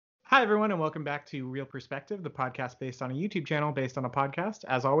Hi, everyone, and welcome back to Real Perspective, the podcast based on a YouTube channel based on a podcast.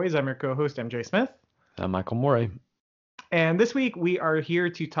 As always, I'm your co-host, MJ Smith. I'm Michael Morey. And this week, we are here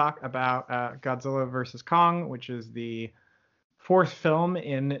to talk about Godzilla vs. Kong, which is the fourth film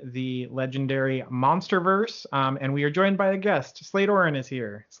in the legendary MonsterVerse. And we are joined by a guest. Slade Oren is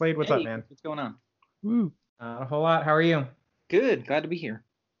here. Slade, what's up, man? What's going on? Woo. A whole lot. How are you? Good. Glad to be here.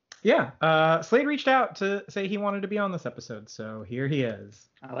 Yeah. Slade reached out to say he wanted to be on this episode, so here he is.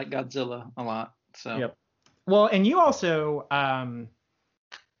 I like Godzilla a lot. So. Yep. Well, and you also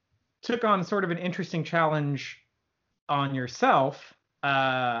took on sort of an interesting challenge on yourself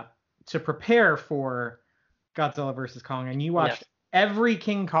to prepare for Godzilla vs. Kong, and you watched every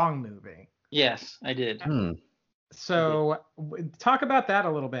King Kong movie. Yes, I did. So talk about that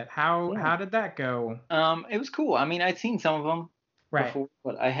a little bit. How did that go? It was cool. I mean, I'd seen some of them before, Right.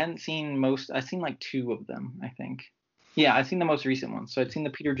 but I hadn't seen most. I've seen like two of them, I think. Yeah, I've seen the most recent one. So I'd seen the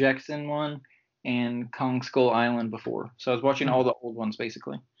Peter Jackson one and Kong Skull Island before. So I was watching all the old ones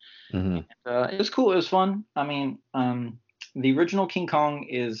basically. Mm-hmm. And, it was cool. It was fun. I mean, the original King Kong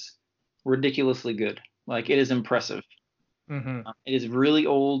is ridiculously good. Like, it is impressive. Mm-hmm. It is really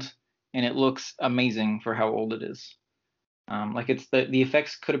old, and it looks amazing for how old it is. Like, it's the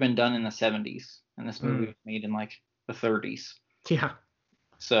effects could have been done in the 70s, and this movie was made in like the 30s. Yeah.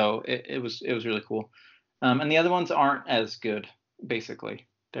 So it was really cool. And the other ones aren't as good. Basically,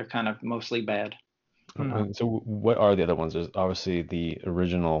 they're kind of mostly bad. So what are the other ones? There's obviously the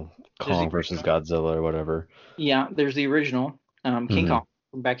original Kong versus Godzilla or whatever. Yeah, there's the original King Kong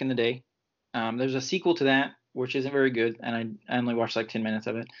from back in the day. There's a sequel to that, which isn't very good, and I only watched like 10 minutes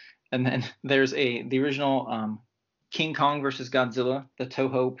of it. And then there's the original King Kong versus Godzilla, the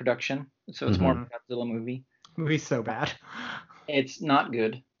Toho production. So it's more of a Godzilla movie. Movie's so bad. It's not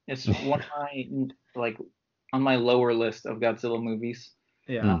good. It's one of my on my lower list of Godzilla movies.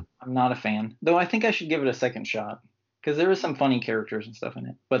 Yeah. I'm not a fan, though. I think I should give it a second shot because there is some funny characters and stuff in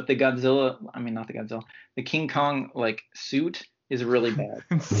it. But the King Kong suit is really bad.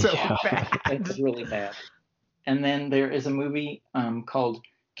 It's so bad. It's really bad. And then there is a movie called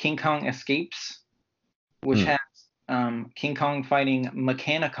King Kong Escapes, which has King Kong fighting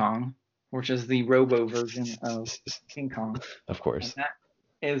Mechani-Kong, which is the Robo version of King Kong. Of course.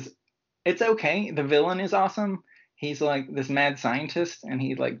 And it's okay. The villain is awesome. He's like this mad scientist, and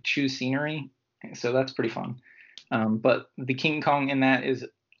he chews scenery, so that's pretty fun. But the King Kong in that is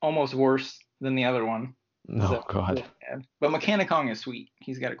almost worse than the other one. Oh, God. But Mechani-Kong is sweet.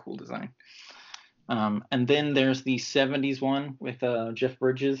 He's got a cool design. And then there's the 70s one with Jeff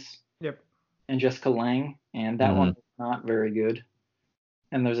Bridges. Yep. And Jessica Lange, and that one is not very good.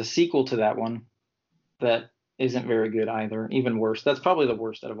 And there's a sequel to that one that isn't very good either, even worse. That's probably the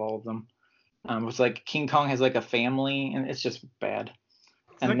worst out of all of them. It's like King Kong has like a family, and it's just bad.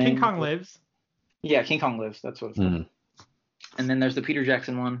 And King Kong Lives? Yeah, King Kong Lives. That's what it's called. And then there's the Peter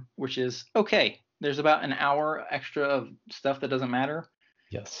Jackson one, which is okay. There's about an hour extra of stuff that doesn't matter.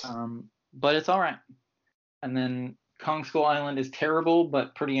 Yes. But it's all right. And then Kong Skull Island is terrible,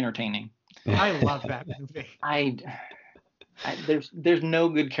 but pretty entertaining. I love that movie. There's no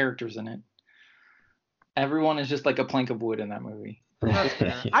good characters in it. Everyone is just like a plank of wood in that movie. That's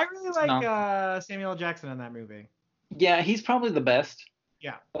fair. I really like Samuel L. Jackson in that movie. Yeah, he's probably the best.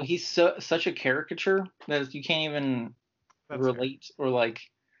 Yeah. But he's such a caricature that you can't even relate or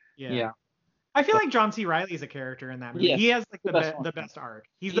Yeah. I feel like John C. Reilly is a character in that movie. Yes, he has like the best arc.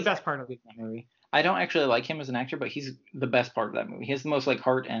 He's the best part of that movie. I don't actually like him as an actor, but he's the best part of that movie. He has the most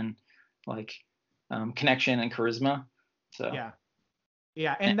heart and connection and charisma. So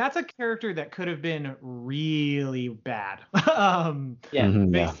yeah, and that's a character that could have been really bad. Based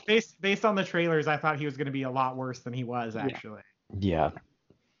on the trailers, I thought he was going to be a lot worse than he was actually. Yeah.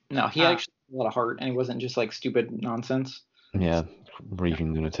 No, he actually had a lot of heart, and he wasn't just stupid nonsense. Yeah,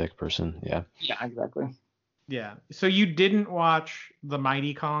 raving lunatic person. Yeah. Yeah, exactly. Yeah. So you didn't watch The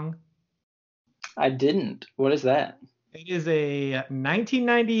Mighty Kong? I didn't. What is that? It is a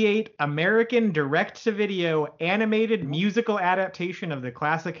 1998 American direct-to-video animated musical adaptation of the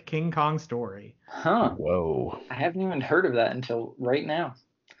classic King Kong story. Huh. Whoa. I haven't even heard of that until right now.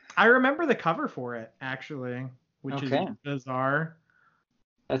 I remember the cover for it, actually, which is bizarre.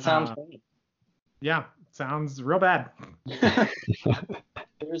 That sounds funny. Yeah, sounds real bad.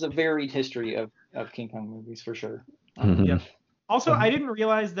 There's a varied history of King Kong movies for sure. Yeah. Also, I didn't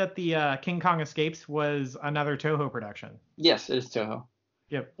realize that the King Kong Escapes was another Toho production. Yes, it is Toho.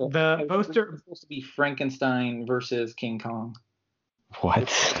 Yep. So the poster was supposed to be Frankenstein versus King Kong.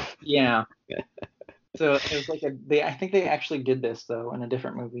 What? Yeah. So it was I think they actually did this though in a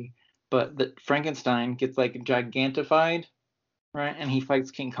different movie, but the Frankenstein gets gigantified right? And he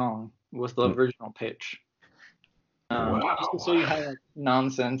fights King Kong was the original pitch. Wow. Just to show you how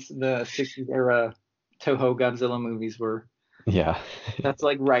nonsense the 60s era Toho Godzilla movies were. Yeah. That's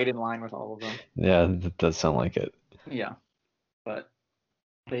like right in line with all of them. Yeah, that does sound like it. Yeah, but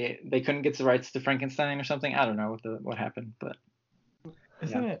they couldn't get the rights to Frankenstein or something. I don't know what happened, but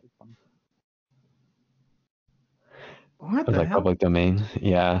Isn't yeah. it? What It's the like hell? public domain.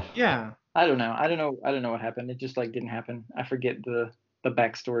 Yeah. Yeah. I don't know. I don't know what happened. It just like didn't happen. I forget the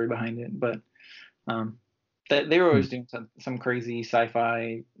backstory behind it, but they were always doing some crazy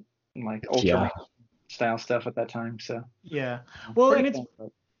sci-fi like Ultraman style stuff at that time. So Yeah. Well, and fun,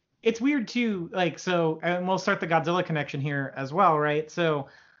 but it's weird too. Like, so, and we'll start the Godzilla connection here as well, right? So,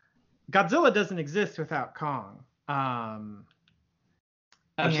 Godzilla doesn't exist without Kong.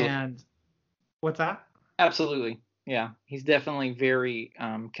 absolutely, And what's that? absolutely, yeah. He's definitely very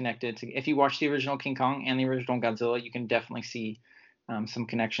connected to. If you watch the original King Kong and the original Godzilla, you can definitely see some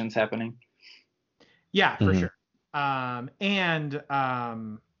connections happening. Yeah, for sure. And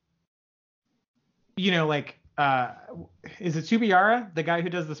you know, like, is it Tsubiyara, the guy who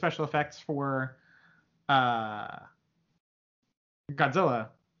does the special effects for Godzilla?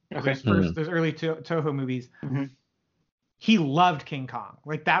 Okay. Those early Toho movies. Mm-hmm. He loved King Kong.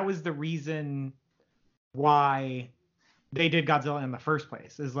 Like, that was the reason why they did Godzilla in the first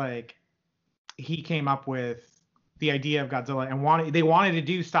place. Is like, he came up with the idea of Godzilla and they wanted to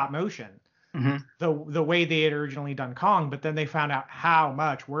do stop motion. Mm-hmm. The way they had originally done Kong, but then they found out how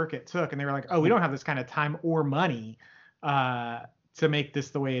much work it took, and they were like, "Oh, we don't have this kind of time or money to make this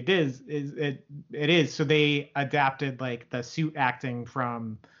the way it is." It is. So they adapted like the suit acting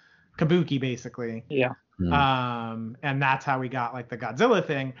from Kabuki, basically. Yeah. And that's how we got like the Godzilla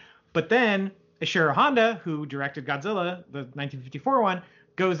thing. But then Ishiro Honda, who directed Godzilla, the 1954 one,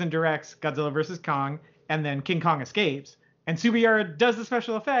 goes and directs Godzilla vs. Kong, and then King Kong escapes, and Tsubiyara does the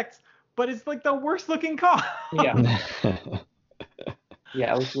special effects. But it's like the worst looking Kong. Yeah.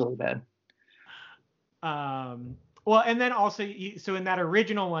 Yeah, it was really bad. Well, and then also, so in that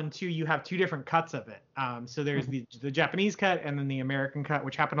original one too, you have two different cuts of it. So there's the Japanese cut and then the American cut,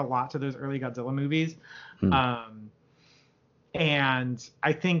 which happened a lot to those early Godzilla movies. And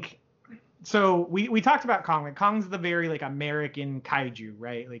I think, so we talked about Kong. Like, Kong's the very like American kaiju,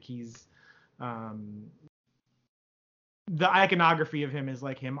 right? Like, he's the iconography of him is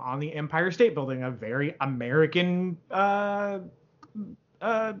like him on the Empire State Building, a very American not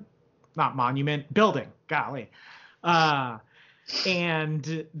monument, building, golly. And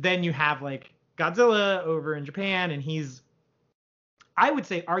then you have like Godzilla over in Japan, and he's, I would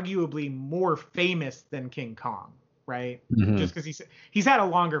say, arguably more famous than King Kong, right? Just because he's had a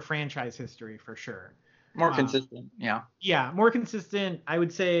longer franchise history for sure. More consistent, yeah. Yeah, more consistent. I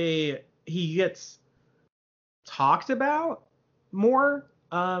would say he gets talked about more,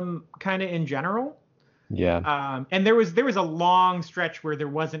 kind of in general. Yeah. And there was a long stretch where there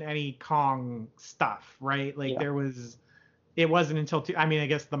wasn't any Kong stuff, right? Like, it wasn't until I mean, I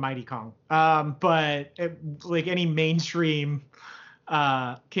guess the Mighty Kong, but like any mainstream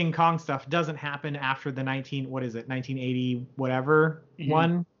King Kong stuff doesn't happen after the 1980 whatever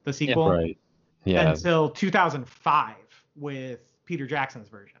one, the sequel, right? Yeah. Until 2005 with Peter Jackson's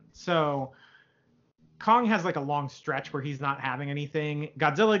version. So Kong has like a long stretch where he's not having anything.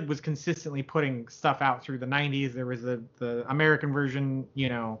 Godzilla was consistently putting stuff out through the 90s. There was the American version, you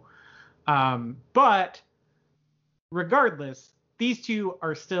know. But regardless, these two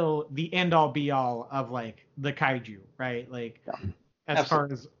are still the end all be all of like the kaiju, right? Like, as far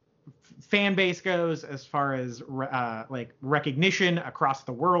as fan base goes, as far as like recognition across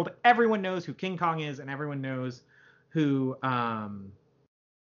the world, everyone knows who King Kong is, and everyone knows who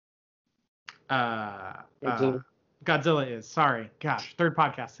Godzilla is. Sorry, gosh, third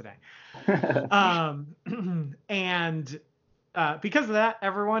podcast today. And because of that,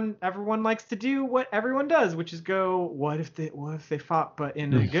 everyone likes to do what everyone does, which is go, what if they fought, but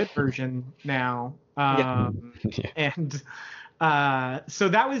in a good version now. And so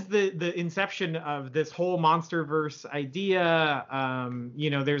that was the inception of this whole MonsterVerse idea. You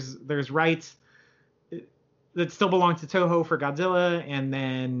know, there's rights that still belong to Toho for Godzilla, and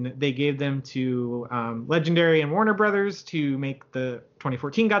then they gave them to Legendary and Warner Brothers to make the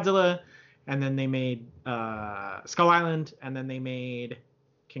 2014 Godzilla, and then they made Skull Island, and then they made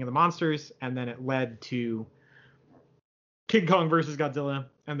King of the Monsters, and then it led to King Kong versus Godzilla,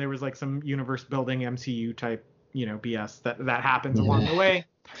 and there was like some universe building MCU type, you know, BS that happens along the way.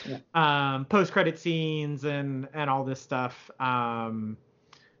 Post-credit scenes and all this stuff.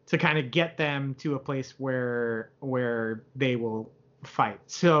 To kind of get them to a place where they will fight.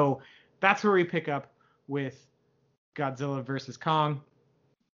 So that's where we pick up with Godzilla versus Kong.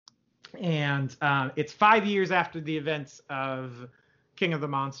 And it's 5 years after the events of King of the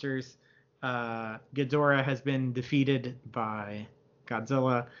Monsters. Ghidorah has been defeated by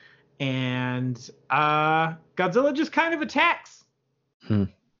Godzilla, and Godzilla just kind of attacks.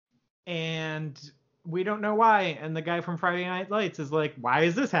 And we don't know why. And the guy from Friday Night Lights is like, why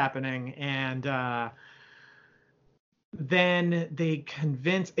is this happening? And then they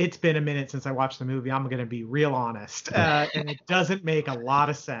convince, it's been a minute since I watched the movie, I'm going to be real honest, and it doesn't make a lot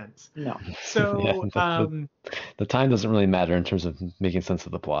of sense. No. So the time doesn't really matter in terms of making sense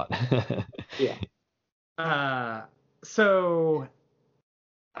of the plot. Yeah. So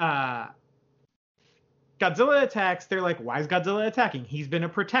Godzilla attacks. They're like, why is Godzilla attacking? He's been a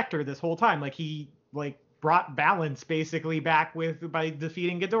protector this whole time. Like, he brought balance basically back by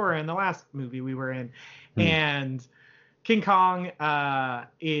defeating Ghidorah in the last movie we were in. And King Kong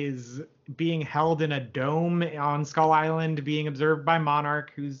is being held in a dome on Skull Island, being observed by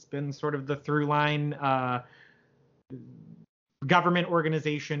Monarch, who's been sort of the through line government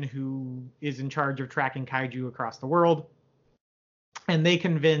organization who is in charge of tracking kaiju across the world. And they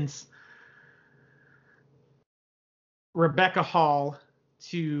convince Rebecca Hall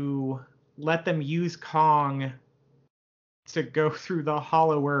to let them use Kong to go through the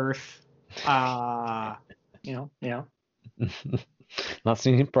Hollow Earth. Yeah. Not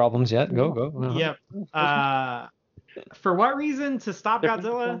seeing any problems yet. Go. Yep. For what reason? To stop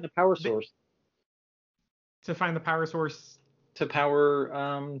Godzilla? The power source. To find the power source. To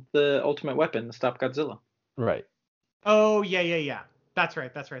power the ultimate weapon to stop Godzilla. Right. Oh, yeah. That's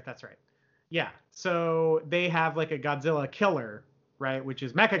right. Yeah. So they have like a Godzilla killer, right? Which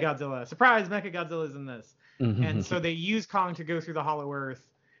is Mechagodzilla. Surprise, Mechagodzilla's in this. And so they use Kong to go through the Hollow Earth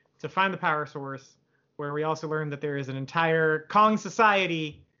to find the power source, where we also learn that there is an entire Kong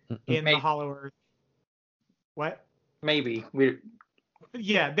society in the Hollow Earth. What? Maybe.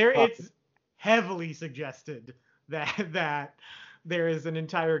 It's heavily suggested that there is an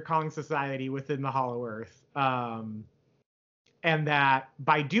entire Kong society within the Hollow Earth. And that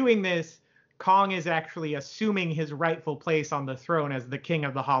by doing this, Kong is actually assuming his rightful place on the throne as the king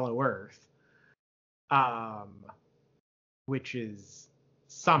of the Hollow Earth. Which is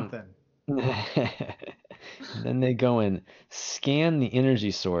something. Then they go and scan the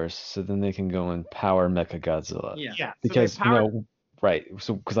energy source, so then they can go and power Mechagodzilla. Yeah. Because right.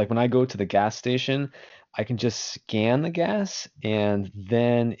 So because like when I go to the gas station, I can just scan the gas, and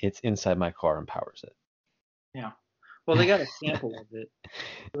then it's inside my car and powers it. Yeah. Well, they got a sample of it.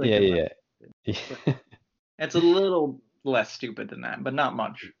 Yeah. It's a little less stupid than that, but not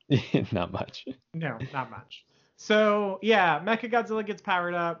much. Not much. No, not much. So, yeah, Mechagodzilla gets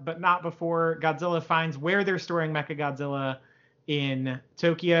powered up, but not before Godzilla finds where they're storing Mechagodzilla in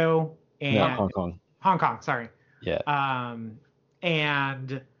Tokyo and Hong Kong. Hong Kong, sorry. Yeah.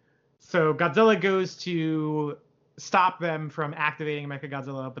 And so Godzilla goes to stop them from activating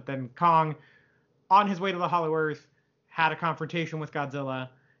Mechagodzilla, but then Kong, on his way to the Hollow Earth, had a confrontation with Godzilla,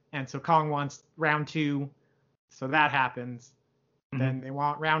 and so Kong wants round 2, so that happens. Then they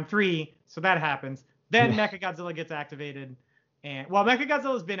want round 3, so that happens. Then Mechagodzilla gets activated, and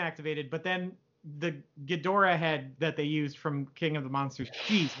Mechagodzilla's been activated, but then the Ghidorah head that they used from King of the Monsters.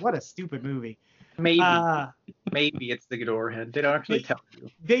 Jeez, what a stupid movie. Maybe it's the Ghidorah head. They don't actually tell you.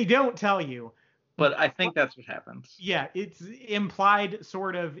 They don't tell you. But I think that's what happens. Yeah, it's implied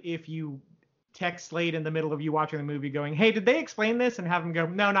sort of if you text Slade in the middle of you watching the movie going, hey, did they explain this? And have him go,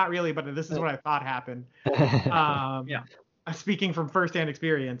 no, not really, but this is what I thought happened. Speaking from firsthand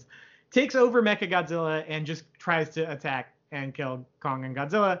experience. Takes over Mechagodzilla and just tries to attack and kill Kong and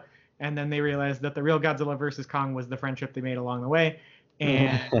Godzilla. And then they realize that the real Godzilla versus Kong was the friendship they made along the way.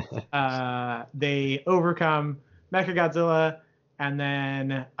 And they overcome Mechagodzilla. And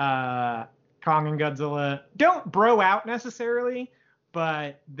then Kong and Godzilla don't bro out necessarily,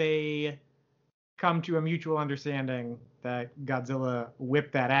 but they come to a mutual understanding that Godzilla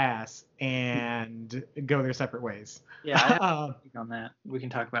whipped that ass and go their separate ways. Yeah, I have to on that. We can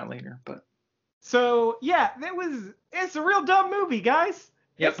talk about it later, but so yeah, it's a real dumb movie, guys.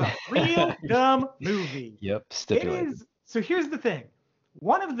 Yep. It's a real dumb movie. Yep, stipulated. It is. So here's the thing.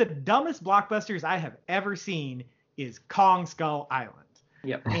 One of the dumbest blockbusters I have ever seen is Kong Skull Island.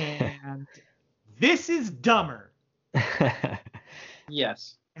 Yep. And this is dumber.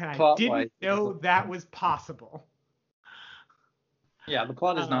 Yes. And I didn't know that was possible. Yeah, the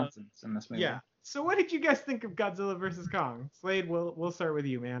plot is nonsense in this movie. Yeah. So what did you guys think of Godzilla vs. Kong? Slade, we'll start with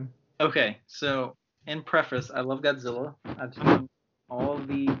you, man. Okay, so in preface, I love Godzilla. I've seen all of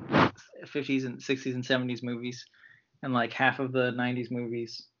the 50s and 60s and 70s movies and like half of the 90s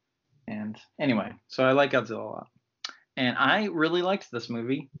movies. And anyway, so I like Godzilla a lot. And I really liked this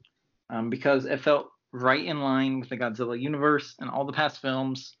movie because it felt right in line with the Godzilla universe and all the past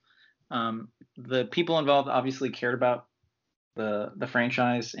films. The people involved obviously cared about the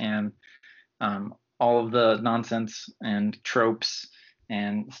franchise and all of the nonsense and tropes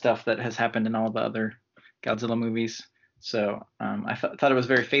and stuff that has happened in all the other Godzilla movies. So I thought it was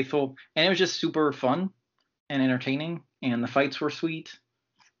very faithful, and it was just super fun and entertaining, and the fights were sweet.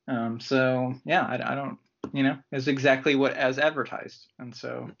 So yeah, I don't, it's exactly what as advertised, and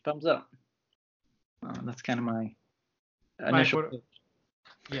so thumbs up. That's kind of my initial.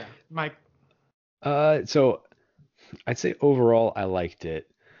 Mike. So I'd say overall I liked it.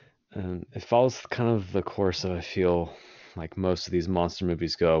 It follows kind of the course of I feel like most of these monster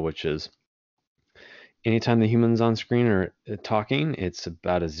movies go, which is anytime the humans on screen are talking, it's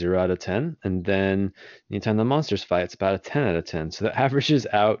about a 0 out of 10. And then anytime the monsters fight, it's about a 10 out of 10. So that averages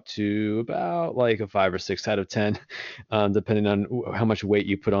out to about like a 5 or 6 out of 10, depending on how much weight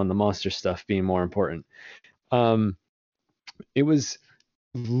you put on the monster stuff being more important. It was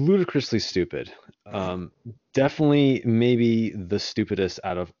ludicrously stupid. Definitely maybe the stupidest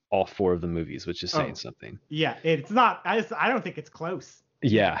out of all 4 of the movies, which is saying something. Yeah, it's not. I don't think it's close.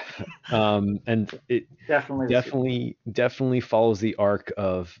 Yeah, and it definitely follows the arc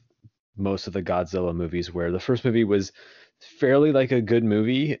of most of the Godzilla movies, where the first movie was fairly like a good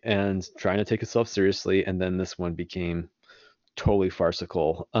movie and trying to take itself seriously, and then this one became totally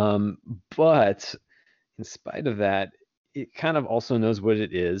farcical. But in spite of that, it kind of also knows what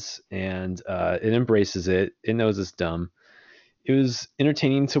it is, and it embraces it. It knows it's dumb. It was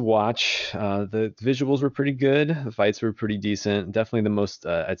entertaining to watch. The visuals were pretty good. The fights were pretty decent. Definitely the most,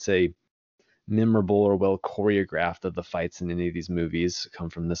 I'd say, memorable or well choreographed of the fights in any of these movies come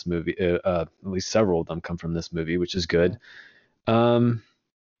from this movie. At least several of them come from this movie, which is good. And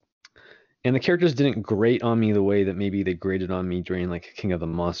the characters didn't grate on me the way that maybe they grated on me during like King of the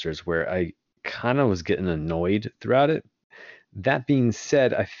Monsters, where I kind of was getting annoyed throughout it. That being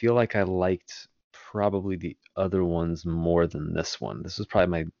said, I feel like I liked probably the other ones more than this one. This was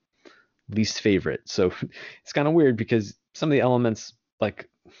probably my least favorite. So it's kind of weird because some of the elements, like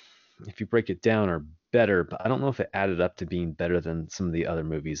if you break it down, are better, but I don't know if it added up to being better than some of the other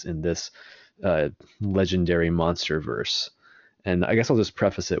movies in this legendary monster verse. And I guess I'll just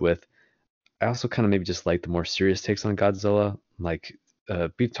preface it with, I also kind of maybe just like the more serious takes on Godzilla. Like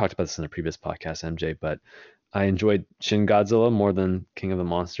we've talked about this in a previous podcast, MJ, but I enjoyed Shin Godzilla more than King of the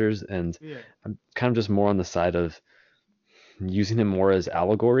Monsters, and I'm kind of just more on the side of using him more as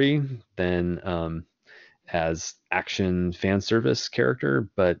allegory than as action fan service character,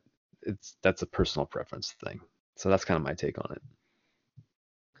 but that's a personal preference thing. So that's kind of my take on it.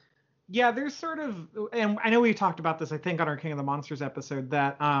 Yeah, there's sort of, and I know we talked about this, I think, on our King of the Monsters episode,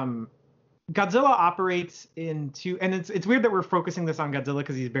 that Godzilla operates into, and it's weird that we're focusing this on Godzilla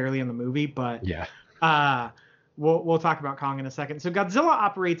because he's barely in the movie, but yeah. We'll talk about Kong in a second. So Godzilla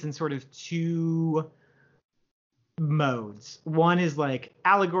operates in sort of 2 modes. One is like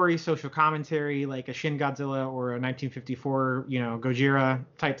allegory, social commentary, like a Shin Godzilla or a 1954, Gojira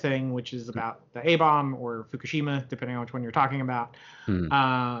type thing, which is about the A-bomb or Fukushima, depending on which one you're talking about,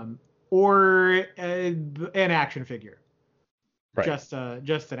 or an action figure. Right. Just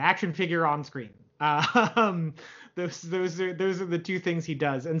an action figure on screen. Those are the 2 things he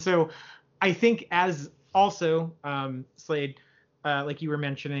does. And so I think as also, Slade, like you were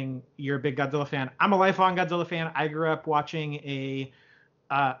mentioning, you're a big Godzilla fan. I'm a lifelong Godzilla fan. I grew up watching a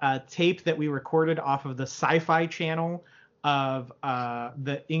tape that we recorded off of the Sci-Fi Channel of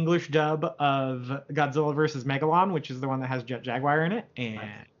the English dub of Godzilla vs. Megalon, which is the one that has Jet Jaguar in it, and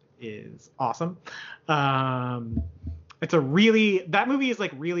is awesome. It's that movie is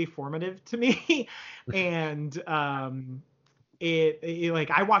like really formative to me, and it like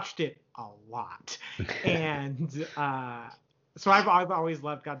I watched it a lot, and so I've always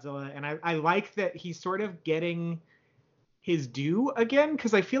loved Godzilla, and I like that he's sort of getting his due again,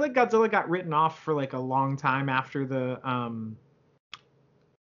 because I feel like Godzilla got written off for like a long time after the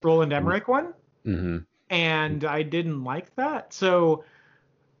Roland Emmerich one, and I didn't like that, so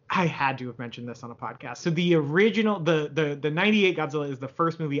I had to have mentioned this on a podcast. So the original, the 98 Godzilla is the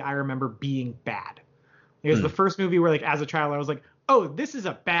first movie I remember being bad. It was the first movie where, like, as a child, I was like, oh, this is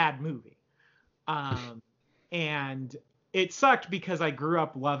a bad movie. And it sucked because I grew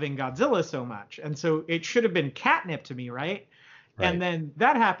up loving Godzilla so much. And so it should have been catnip to me, right? And then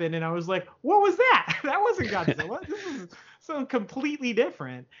that happened, and I was like, what was that? That wasn't Godzilla. This is something completely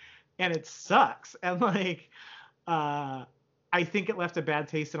different. And it sucks. And, like, I think it left a bad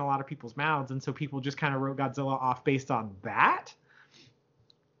taste in a lot of people's mouths. And so people just kind of wrote Godzilla off based on that.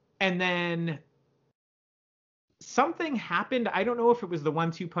 And then something happened. I don't know if it was the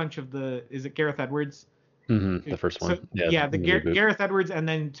 1-2 punch of is it Gareth Edwards? The first one. Gareth Edwards, and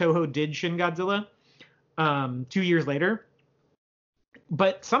then Toho did Shin Godzilla 2 years later.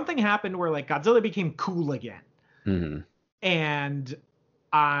 But something happened where like Godzilla became cool again. And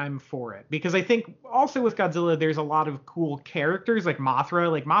I'm for it, because I think also with Godzilla there's a lot of cool characters like Mothra.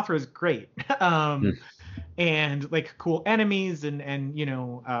 Like Mothra is great. And like cool enemies and you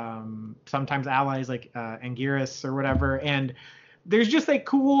know, sometimes allies like Anguirus or whatever. And there's just like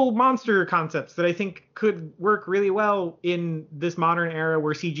cool monster concepts that I think could work really well in this modern era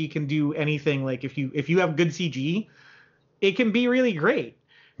where CG can do anything. Like if you have good CG, it can be really great.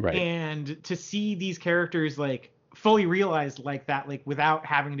 Right. And to see these characters like fully realized like that, like without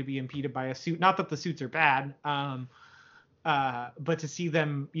having to be impeded by a suit, not that the suits are bad, but to see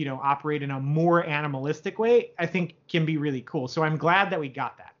them, you know, operate in a more animalistic way, I think can be really cool. So I'm glad that we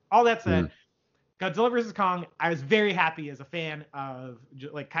got that. All that said, Godzilla vs. Kong, I was very happy as a fan of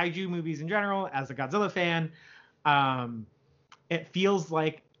like kaiju movies in general, as a Godzilla fan. It feels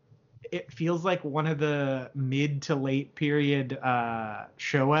like one of the mid to late period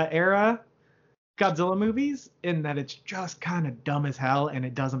Showa era Godzilla movies, in that it's just kind of dumb as hell and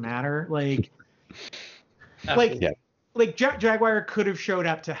it doesn't matter. Like Jaguar could have showed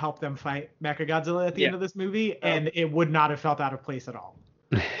up to help them fight Mechagodzilla at the end of this movie, and it would not have felt out of place at all.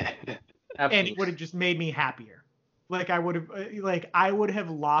 And it would have just made me happier. Like I would have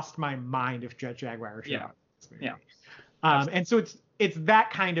lost my mind if Jet Jaguar showed up in this movie. And so it's that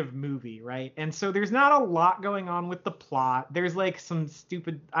kind of movie, right? And so there's not a lot going on with the plot. There's like some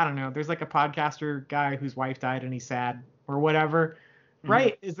stupid, I don't know, there's like a podcaster guy whose wife died and he's sad or whatever.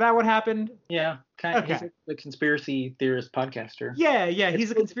 Right? Is that what happened? Yeah. He's a conspiracy theorist podcaster. Yeah,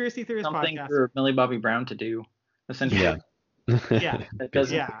 he's a conspiracy theorist podcaster. Something for Millie Bobby Brown to do, essentially. That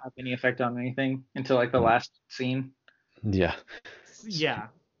doesn't have any effect on anything until like the last scene. Yeah.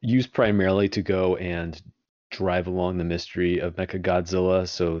 Used primarily to go and drive along the mystery of Mechagodzilla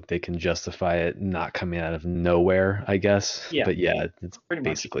so they can justify it not coming out of nowhere, I guess. Yeah. But yeah, it's pretty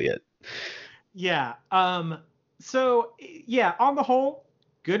basically it. Yeah. So yeah, on the whole,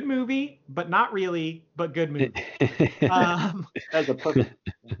 good movie, but not really, but good movie. That's a perfect.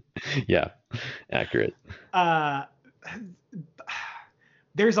 Yeah, accurate.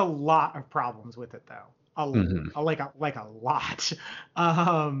 There's a lot of problems with it though. Like a lot.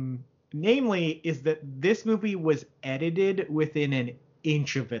 Namely is that this movie was edited within an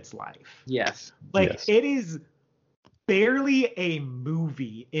inch of its life. Yes. It is barely a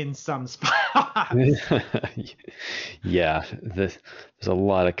movie in some spots. Yeah, there's a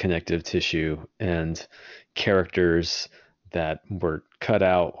lot of connective tissue and characters that were cut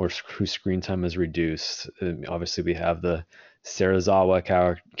out or whose screen time is reduced. Obviously, we have the Serizawa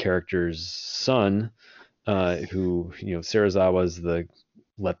character's son, who, you know, Serizawa is the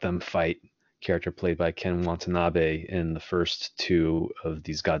Let Them Fight character played by Ken Watanabe in the first two of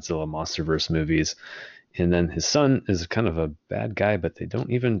these Godzilla MonsterVerse movies. And then his son is kind of a bad guy, but they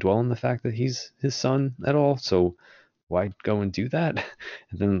don't even dwell on the fact that he's his son at all. So why go and do that?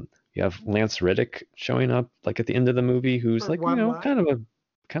 And then you have Lance Reddick showing up like at the end of the movie, who's like, you know, kind of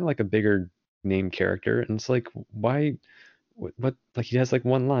like a bigger name character. And it's like, why, what, like he has like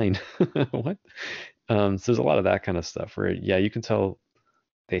one line. What? So there's a lot of that kind of stuff where, yeah, you can tell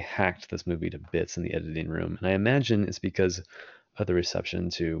they hacked this movie to bits in the editing room. And I imagine it's because of the reception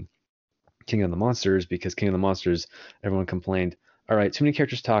to King of the Monsters, because King of the Monsters, everyone complained, all right, too many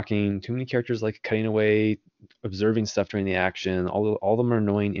characters talking, too many characters like cutting away, observing stuff during the action. All of them are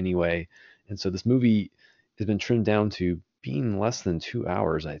annoying anyway. And so this movie has been trimmed down to being less than 2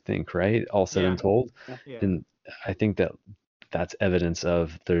 hours, I think, right? All said and told. Yeah. And I think that's evidence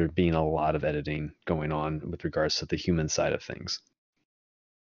of there being a lot of editing going on with regards to the human side of things.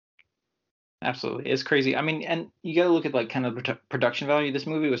 Absolutely. It's crazy. I mean, and you got to look at like kind of production value. This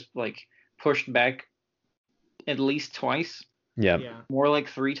movie was like pushed back at least twice. Yeah. More like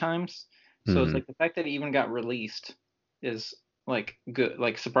 3 times. So it's like the fact that it even got released is like good,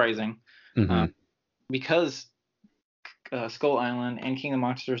 like surprising. Because Skull Island and King of the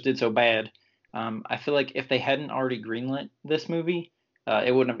Monsters did so bad. I feel like if they hadn't already greenlit this movie,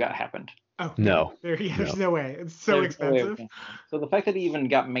 it wouldn't have happened. Oh no. There's no way. It's so expensive. So the fact that it even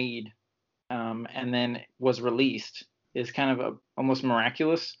got made and then was released is kind of almost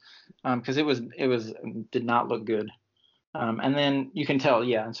miraculous, because it did not look good. And then you can tell,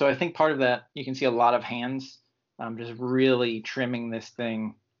 and so I think part of that, you can see a lot of hands just really trimming this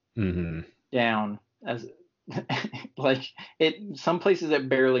thing down, as like some places it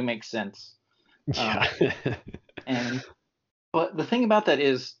barely makes sense. But the thing about that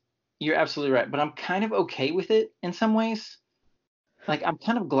is, You're absolutely right, but I'm kind of okay with it in some ways. Like, I'm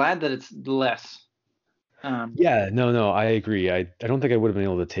kind of glad that it's less. Yeah, no, I agree. I don't think I would have been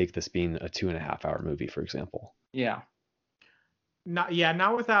able to take this being a 2.5 hour movie, for example. Yeah.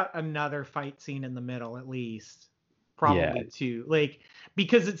 Not without another fight scene in the middle, at least. Probably two. Like,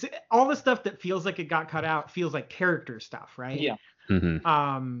 because it's all the stuff that feels like it got cut out feels like character stuff, right? Yeah.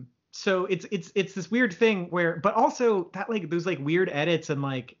 Mm-hmm. So it's this weird thing where, but also that like those like weird edits and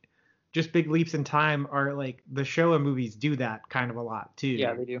like just big leaps in time are like the Showa movies do that kind of a lot too.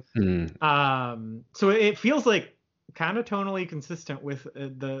 Yeah, they do. So it feels like kind of tonally consistent with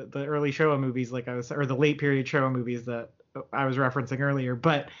the early Showa movies, like or the late period Showa movies that I was referencing earlier.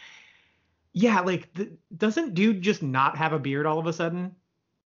 But yeah, like doesn't dude just not have a beard all of a sudden?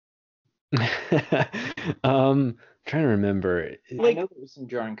 Trying to remember. Like, I know there was some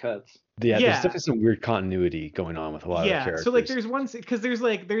jarring cuts. Yeah, there's definitely some weird continuity going on with a lot of characters. So like there's one because there's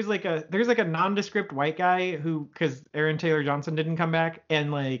like a nondescript white guy who, because Aaron Taylor Johnson didn't come back,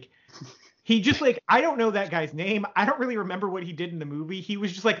 and like he just like, I don't know that guy's name. I don't really remember what he did in the movie. He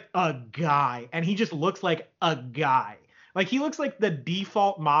was just like a guy, and he just looks like a guy. Like he looks like the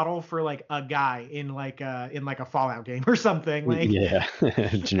default model for like a guy in like a Fallout game or something. Like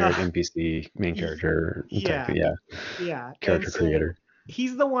generic NPC main character. Character creator.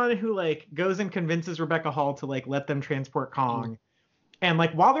 He's the one who like goes and convinces Rebecca Hall to like let them transport Kong, and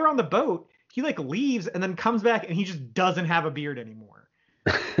like while they're on the boat, he like leaves and then comes back and he just doesn't have a beard anymore.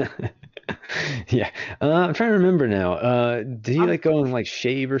 I'm trying to remember now. Did he like go and like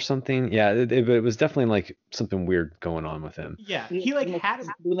shave or something? Yeah, it was definitely like something weird going on with him. Yeah, he like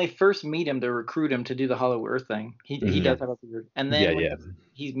when they first meet him to recruit him to do the Hollow Earth thing. He does have a beard, and then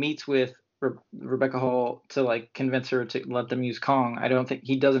he meets with Rebecca Hall to like convince her to let them use Kong. I don't think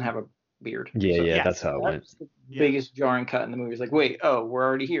he doesn't have a beard. That's how it went. The biggest jarring cut in the movie. It's like, wait, we're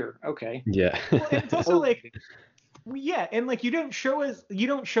already here. Okay. Yeah. Well, it's also like. Yeah, and like you don't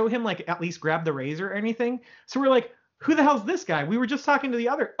show him like at least grab the razor or anything. So we're like, who the hell's this guy? We were just talking to the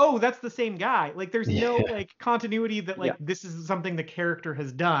other. Oh, that's the same guy. Like there's no like continuity that like this is something the character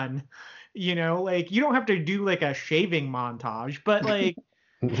has done. You know, like you don't have to do like a shaving montage, but like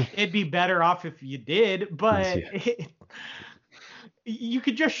it'd be better off if you did. But you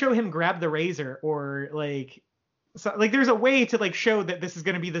could just show him grab the razor, or like there's a way to like show that this is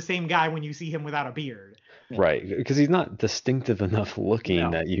going to be the same guy when you see him without a beard. Right, because he's not distinctive enough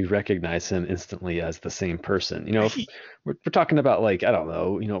looking that you recognize him instantly as the same person. You know, if we're talking about like, I don't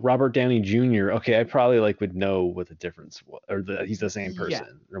know, you know, Robert Downey Jr. Okay, I probably like would know what the difference was, or he's the same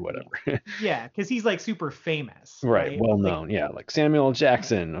person or whatever. Yeah, because he's like super famous. Right, well known. Like Samuel L.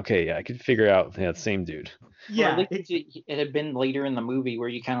 Jackson. Okay, I could figure out the same dude. Yeah, well, it had been later in the movie where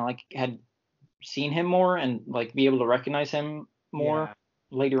you kind of like had seen him more and like be able to recognize him more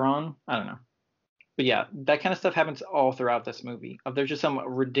later on. I don't know. But yeah, that kind of stuff happens all throughout this movie. There's just some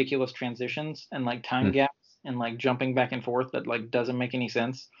ridiculous transitions and like time gaps and like jumping back and forth that like doesn't make any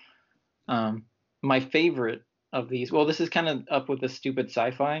sense. My favorite of these, well, this is kind of up with the stupid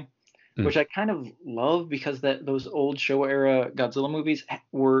sci-fi, which I kind of love because those old Showa era Godzilla movies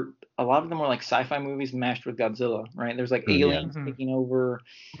a lot of them were like sci-fi movies mashed with Godzilla, right? There's like aliens taking over,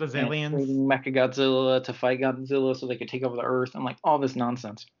 those aliens, Mechagodzilla to fight Godzilla so they could take over the Earth and like all this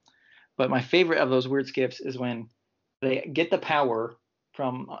nonsense. But my favorite of those weird skips is when they get the power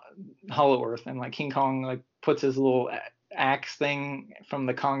from Hollow Earth and like King Kong like puts his little axe thing from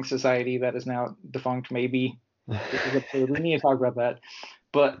the Kong Society that is now defunct, maybe. We need to talk about that.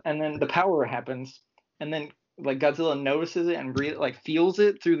 And then the power happens, and then like Godzilla notices it and feels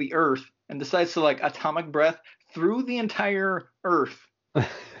it through the Earth and decides to like atomic breath through the entire Earth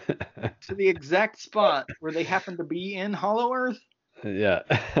to the exact spot where they happen to be in Hollow Earth. Yeah.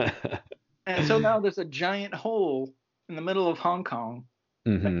 And so now there's a giant hole in the middle of Hong Kong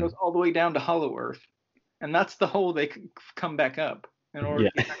that goes all the way down to Hollow Earth, and that's the hole they can come back up in order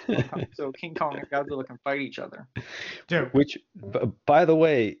to get back so King Kong and Godzilla can fight each other. Dude. Which, by the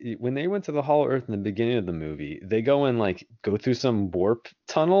way, when they went to the Hollow Earth in the beginning of the movie, they go through some warp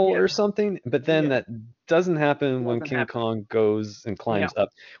tunnel or something, but then that doesn't happen when King Kong goes and climbs up.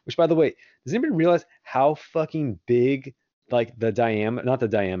 Which, by the way, does anybody realize how fucking big like the diameter, not the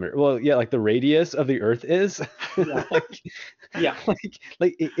diameter, like the radius of the Earth is?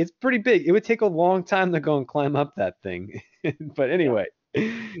 It's pretty big. It would take a long time to go and climb up that thing. But anyway,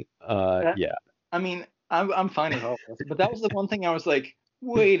 I mean, I'm fine with all this, but that was the one thing I was like,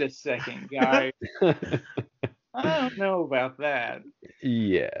 wait a second, guys. I don't know about that.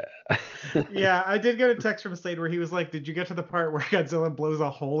 Yeah. Yeah, I did get a text from Slade where he was like, "Did you get to the part where Godzilla blows a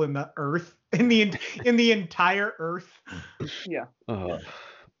hole in the Earth, in the entire Earth?" Yeah.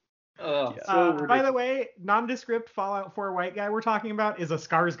 By the way, nondescript Fallout 4 white guy we're talking about is a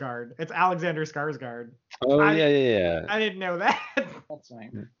Skarsgård. It's Alexander Skarsgård. Oh, yeah. I didn't know that. That's right.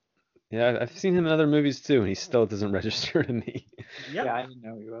 Yeah, I've seen him in other movies too, and he still doesn't register to me. Yep. Yeah, I didn't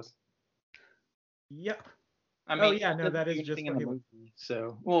know he was. Yep. I mean, that is just in the movie.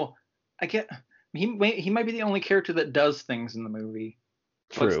 So, well, I get he might be the only character that does things in the movie.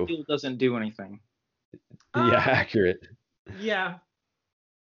 True. But still doesn't do anything. Yeah, accurate. Yeah.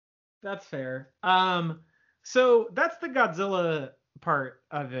 That's fair. So that's the Godzilla part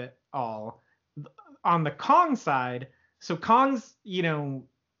of it all. On the Kong side, so Kong's,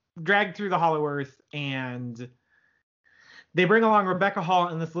 dragged through the Hollow Earth, and they bring along Rebecca Hall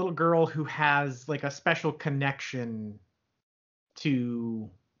and this little girl who has like a special connection to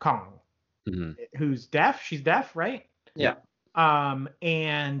Kong, who's deaf. She's deaf, right? Yeah.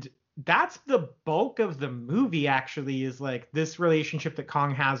 And that's the bulk of the movie, actually, is like this relationship that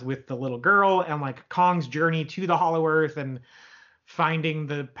Kong has with the little girl, and like Kong's journey to the Hollow Earth and finding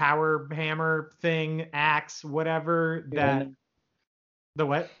the power hammer thing, axe, whatever. The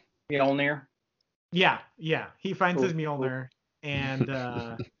what? Mjolnir. Yeah. He finds his Mjolnir and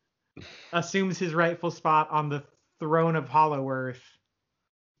assumes his rightful spot on the throne of Hollow Earth.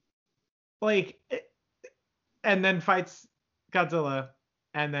 And then fights Godzilla,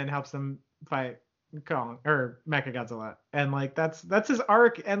 and then helps them fight Kong or Mechagodzilla. And like that's his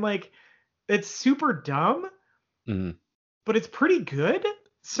arc, and like it's super dumb, but it's pretty good.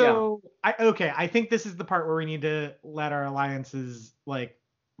 So yeah. I think this is the part where we need to let our alliances like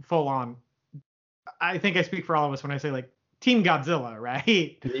full on. I think I speak for all of us when I say like Team Godzilla,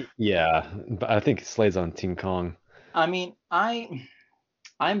 right? Yeah, but I think Slade's on Team Kong. I mean,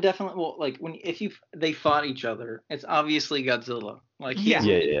 I'm definitely they fought each other, it's obviously Godzilla. Like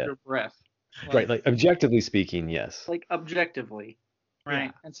their breath. Right, like objectively speaking, yes. Like objectively, right?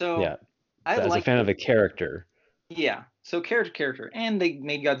 Yeah. And so as a fan of a character. Yeah, so character, and they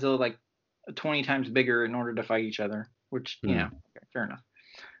made Godzilla like 20 times bigger in order to fight each other, which fair enough.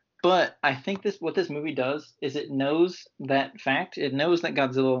 But I think what this movie does is it knows that fact. It knows that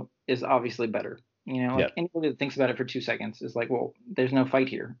Godzilla is obviously better. Anybody that thinks about it for 2 seconds is like, well, there's no fight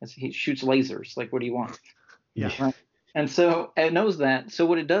here. He shoots lasers. Like, what do you want? Yeah. Right? And so it knows that. So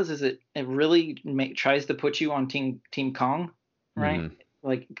what it does is it really tries to put you on Team Kong, right?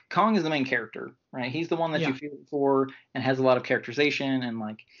 Like Kong is the main character, right? He's the one that you feel for and has a lot of characterization and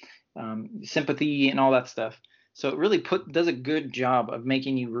like sympathy and all that stuff. So it really does a good job of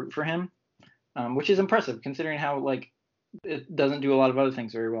making you root for him, which is impressive considering how like it doesn't do a lot of other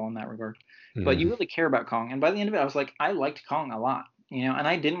things very well in that regard. But you really care about Kong, and by the end of it, I was like, I liked Kong a lot, and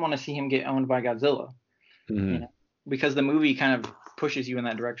I didn't want to see him get owned by Godzilla, because the movie kind of pushes you in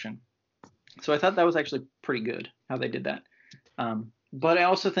that direction. So I thought that was actually pretty good how they did that. But I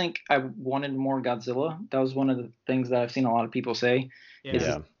also think I wanted more Godzilla. That was one of the things that I've seen a lot of people say.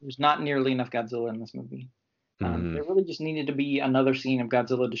 There's not nearly enough Godzilla in this movie. There really just needed to be another scene of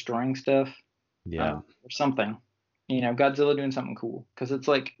Godzilla destroying stuff. Or something. Godzilla doing something cool, because it's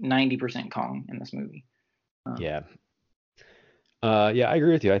like 90% Kong in this movie. Yeah, I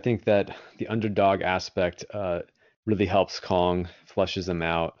agree with you. I think that the underdog aspect really helps Kong, flushes him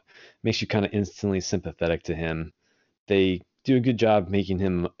out, makes you kind of instantly sympathetic to him. They do a good job making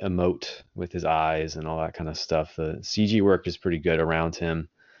him emote with his eyes and all that kind of stuff. The CG work is pretty good around him.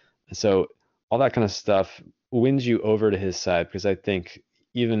 So all that kind of stuff wins you over to his side, because I think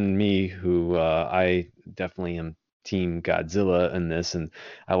even me, who I definitely am Team Godzilla in this, and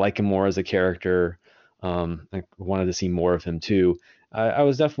I like him more as a character. I wanted to see more of him too. I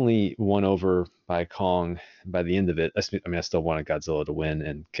was definitely won over by Kong by the end of it. I mean, I still wanted Godzilla to win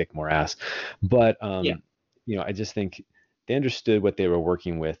and kick more ass, but I just think they understood what they were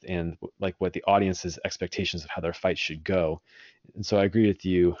working with and like what the audience's expectations of how their fight should go. And so I agree with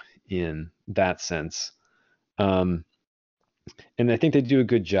you in that sense. And I think they do a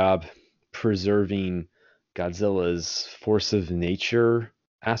good job preserving Godzilla's force of nature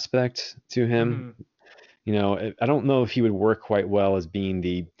aspect to him. I don't know if he would work quite well as being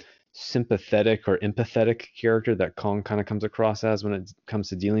the sympathetic or empathetic character that Kong kind of comes across as when it comes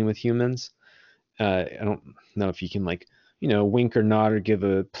to dealing with humans. I don't know if you can wink or nod or give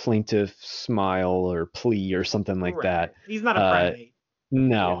a plaintive smile or plea or something like that. He's not a primate.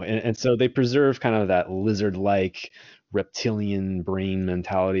 No, and so they preserve kind of that lizard-like reptilian brain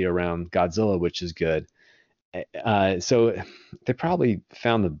mentality around Godzilla, which is good. So they probably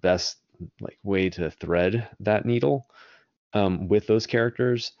found the best way to thread that needle with those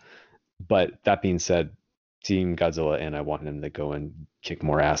characters. But that being said, Team Godzilla, and I want him to go and kick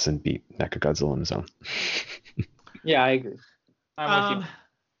more ass and beat Mechagodzilla on his own. Yeah, I agree. I'm with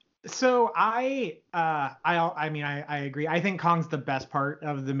you. So I agree. I think Kong's the best part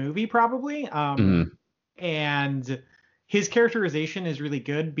of the movie, probably. And his characterization is really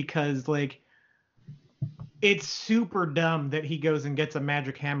good because, like, it's super dumb that he goes and gets a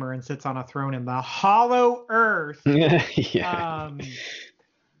magic hammer and sits on a throne in the Hollow Earth. Yeah.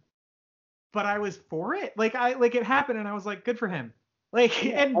 But I was for it. Like, it happened, and I was like, good for him. Like,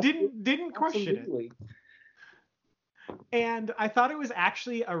 yeah, and didn't question it. And I thought it was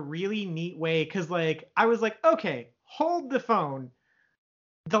actually a really neat way, because, like, I was like, okay, hold the phone.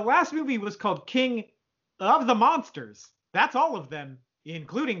 The last movie was called King of the Monsters. That's all of them,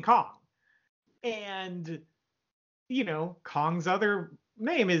 including Kong. And, you know, Kong's other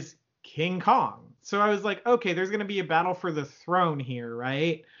name is King Kong. So I was like, okay, there's going to be a battle for the throne here,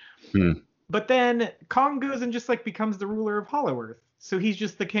 right? But then Kong goes and just, like, becomes the ruler of Hollow Earth. So he's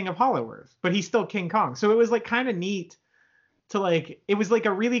just the king of Hollow Earth, but he's still King Kong. So it was, like, kind of neat to, like, it was like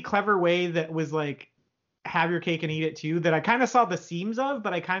a really clever way that was like, have your cake and eat it too, that I kind of saw the seams of,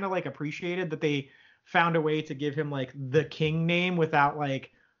 but I kind of, like, appreciated that they found a way to give him, like, the king name without,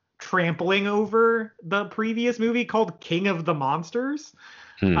 like, trampling over the previous movie called King of the Monsters.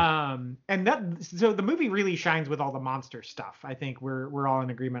 And that, so the movie really shines with all the monster stuff. I think we're all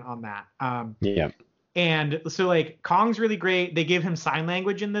in agreement on that. Yeah. And so, like, Kong's really great. They give him sign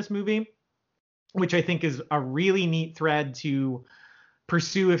language in this movie, which I think is a really neat thread to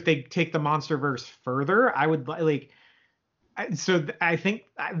pursue if they take the MonsterVerse further. I would like, so I think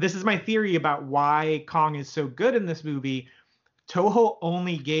this is my theory about why Kong is so good in this movie. Toho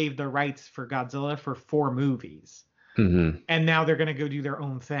only gave the rights for Godzilla for 4 movies. And now they're going to go do their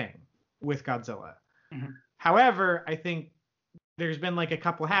own thing with Godzilla. However, I think there's been, like, a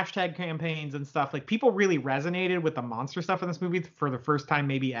couple hashtag campaigns and stuff. Like, people really resonated with the monster stuff in this movie for the first time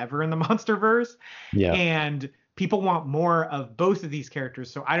maybe ever in the MonsterVerse. Yeah. And people want more of both of these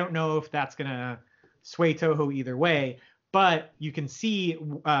characters. So I don't know if that's going to sway Toho either way. But you can see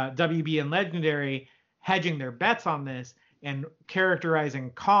WB and Legendary hedging their bets on this and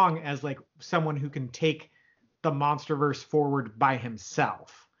characterizing Kong as, like, someone who can take the MonsterVerse forward by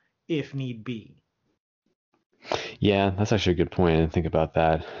himself if need be. Yeah, that's actually a good point. I didn't think about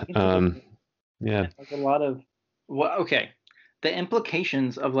that. Yeah. Like a lot of, well, okay, the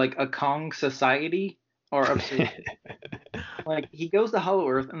implications of, like, a Kong society are absurd. Like, he goes to Hollow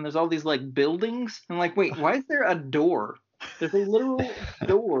Earth and there's all these, like, buildings, and, like, wait, why is there a door? There's a literal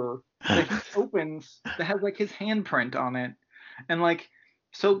door that he opens that has, like, his handprint on it, and, like,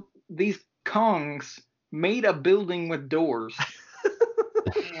 so these Kongs made a building with doors.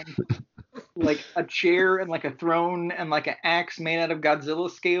 And, like, a chair and, like, a throne and, like, an axe made out of Godzilla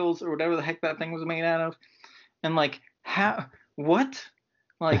scales or whatever the heck that thing was made out of. And, like, how, what?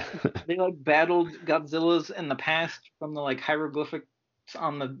 Like, they, like, battled Godzillas in the past from the, like, hieroglyphics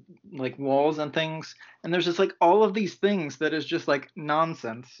on the, like, walls and things. And there's just, like, all of these things that is just, like,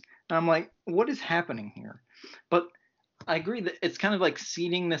 nonsense. And I'm like, what is happening here? But I agree that it's kind of like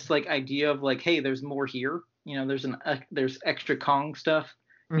seeding this, like, idea of, like, hey, there's more here. You know, there's extra Kong stuff,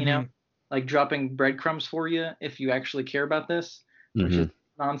 you know? Like, dropping breadcrumbs for you if you actually care about this, which is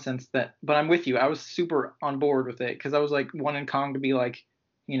nonsense. But I'm with you. I was super on board with it because I was, like, wanting Kong to be, like,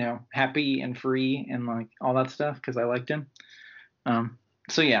 you know, happy and free and, like, all that stuff because I liked him.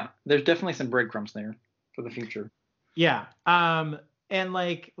 So yeah, there's definitely some breadcrumbs there for the future. Yeah. And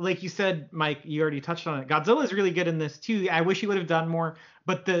like you said, Mike, you already touched on it. Godzilla is really good in this too. I wish he would have done more,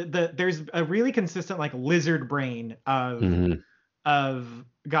 but there's a really consistent, like, lizard brain of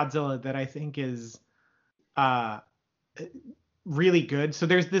Godzilla that I think is really good. So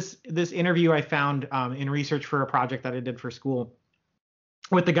there's this interview I found in research for a project that I did for school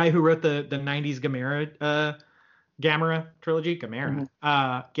with the guy who wrote the 90s Gamera trilogy,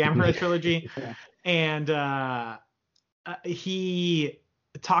 Gamera trilogy. Yeah. And he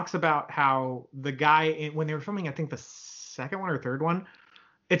talks about how the guy, when they were filming, I think the second one or third one,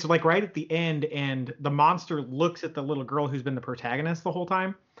 it's, like, right at the end, and the monster looks at the little girl who's been the protagonist the whole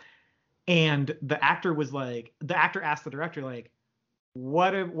time. And the actor asked the director, like,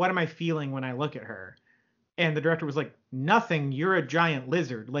 what am I feeling when I look at her? And the director was like, nothing, you're a giant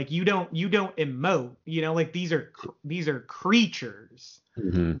lizard. Like, you don't emote, you know, like, these are creatures.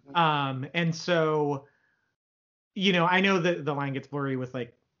 And so, you know, I know that the line gets blurry with,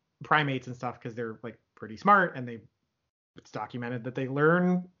 like, primates and stuff because they're, like, pretty smart, and it's documented that they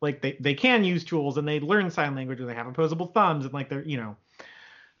learn, like, they can use tools, and they learn sign language, and they have opposable thumbs, and, like, they're, you know,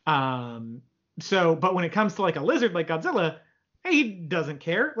 so, but when it comes to, like, a lizard like Godzilla, he doesn't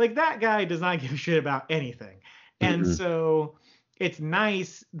care. Like, that guy does not give a shit about anything. And so it's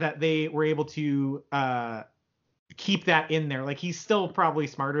nice that they were able to keep that in there. Like, he's still probably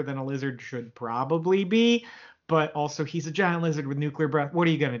smarter than a lizard should probably be, but also he's a giant lizard with nuclear breath. What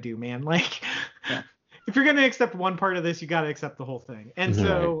are you gonna do, man? Like, yeah. If you're gonna accept one part of this, you got to accept the whole thing. And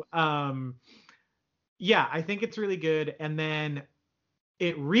so, yeah, I think it's really good. And then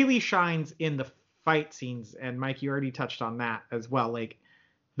it really shines in the fight scenes. And Mike, you already touched on that as well. Like,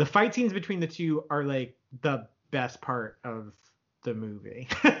 the fight scenes between the two are like the best part of the movie.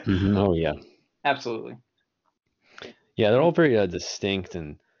 Oh yeah, absolutely. Yeah, they're all very distinct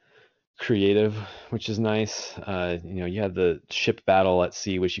and creative, which is nice. You have the ship battle at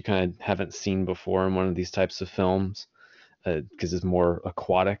sea, which you kind of haven't seen before in one of these types of films, because it's more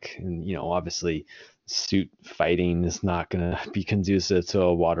aquatic, and obviously suit fighting is not going to be conducive to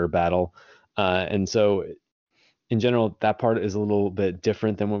a water battle, and so in general that part is a little bit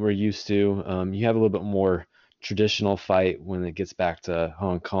different than what we're used to. You have a little bit more traditional fight when it gets back to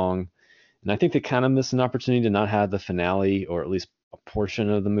Hong Kong, and I think they kind of missed an opportunity to not have the finale, or at least a portion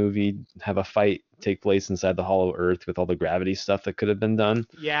of the movie, have a fight take place inside the Hollow Earth with all the gravity stuff that could have been done.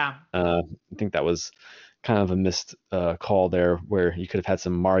 Yeah. I think that was kind of a missed call there, where you could have had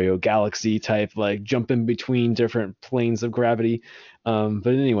some Mario Galaxy type, like jumping between different planes of gravity. But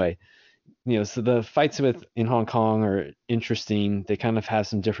anyway, so the fights in Hong Kong are interesting. They kind of have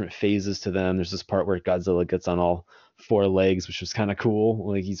some different phases to them. There's this part where Godzilla gets on all four legs, which was kind of cool.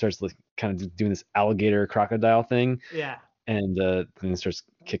 Like, he starts kind of doing this alligator crocodile thing. Yeah. And then he starts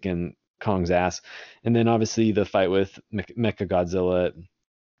kicking Kong's ass. And then obviously the fight with Mechagodzilla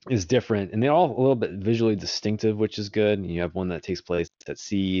is different, and they're all a little bit visually distinctive, which is good. You have one that takes place at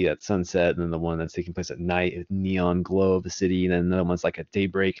sea at sunset, and then the one that's taking place at night with neon glow of the city, and then another one's like at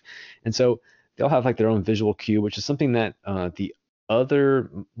daybreak. And so they all have like their own visual cue, which is something that the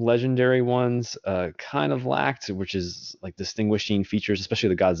other legendary ones kind of lacked, which is like distinguishing features, especially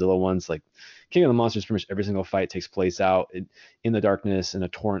the Godzilla ones. Like King of the Monsters, pretty much every single fight takes place out in the darkness, in a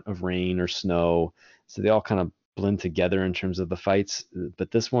torrent of rain or snow, so they all kind of blend together in terms of the fights.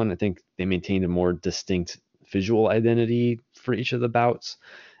 But this one, I think they maintained a more distinct visual identity for each of the bouts,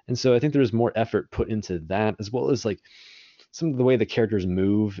 and so I think there's more effort put into that, as well as like some of the way the characters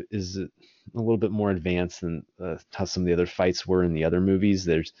move is a little bit more advanced than how some of the other fights were in the other movies.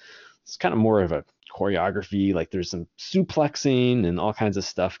 It's kind of more of a choreography, like there's some suplexing and all kinds of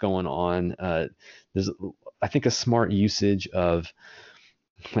stuff going on. There's, I think, a smart usage of,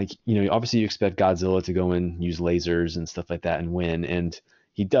 like, obviously you expect Godzilla to go and use lasers and stuff like that and win, and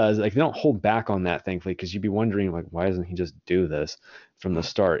he does. Like, they don't hold back on that, thankfully, because you'd be wondering, like, why doesn't he just do this from the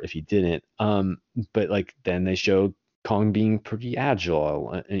start if he didn't? But like, then they show Kong being pretty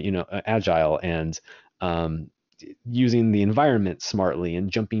agile and using the environment smartly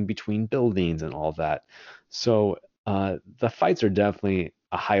and jumping between buildings and all that. So the fights are definitely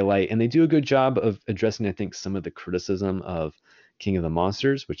a highlight, and they do a good job of addressing, I think, some of the criticism of King of the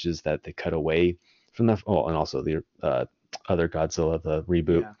Monsters, which is that they cut away from the and also the other Godzilla, the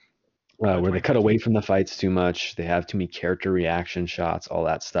reboot, where they cut away from the fights too much. They have too many character reaction shots, all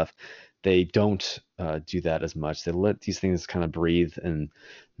that stuff. They don't do that as much. They let these things kind of breathe and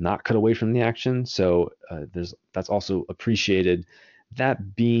not cut away from the action. So that's also appreciated.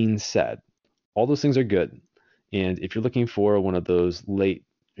 That being said, all those things are good. And if you're looking for one of those late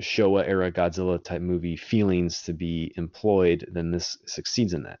Showa era Godzilla type movie feelings to be employed, then this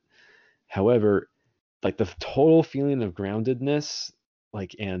succeeds in that. However, like, the total feeling of groundedness,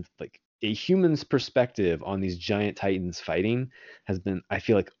 and a human's perspective on these giant titans fighting has been, I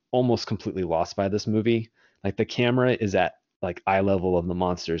feel like, almost completely lost by this movie. Like, the camera is at like eye level of the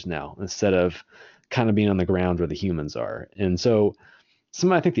monsters now, instead of kind of being on the ground where the humans are. And so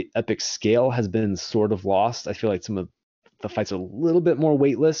I think the epic scale has been sort of lost. I feel like some of the fights are a little bit more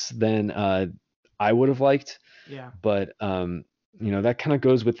weightless than I would have liked. Yeah. But that kind of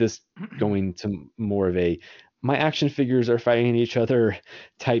goes with this going to more of a, my action figures are fighting each other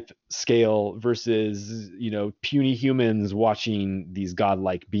type scale versus, puny humans watching these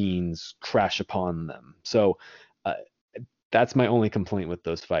godlike beings crash upon them. So that's my only complaint with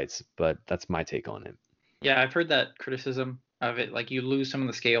those fights, but that's my take on it. Yeah, I've heard that criticism of it, like, you lose some of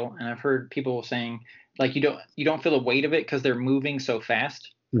the scale, and I've heard people saying, like, you don't feel the weight of it because they're moving so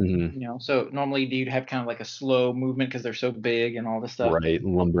fast. Mm-hmm. So normally you'd have kind of like a slow movement because they're so big and all this stuff. Right,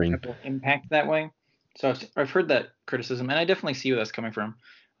 lumbering. Impact that way. So I've heard that criticism, and I definitely see where that's coming from.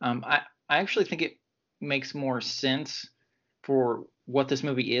 I actually think it makes more sense for what this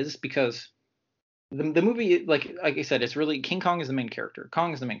movie is, because the movie, like I said, it's really, King Kong is the main character.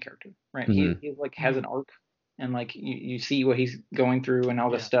 Kong is the main character, right? Mm-hmm. He like has an arc, and like you see what he's going through and all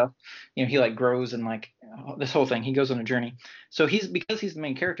this stuff. He like grows, and like this whole thing, he goes on a journey. So because he's the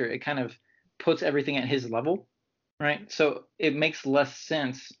main character, it kind of puts everything at his level. right? So it makes less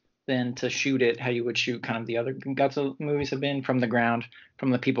sense than to shoot it how you would shoot kind of the other Godzilla movies have been, from the ground, from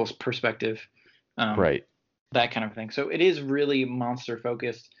the people's perspective, Right. that kind of thing. So it is really monster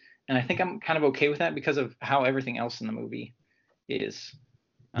focused, and I think I'm kind of okay with that because of how everything else in the movie is.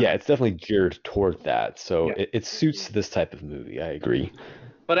 Yeah, it's definitely geared toward that, so Yeah. it suits this type of movie. I agree.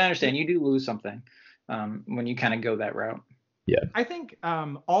 But I understand you do lose something when you kind of go that route. Yeah. I think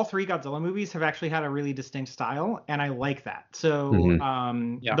all three Godzilla movies have actually had a really distinct style, and I like that. So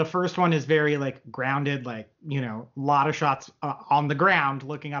the first one is very like grounded, like, you know, a lot of shots on the ground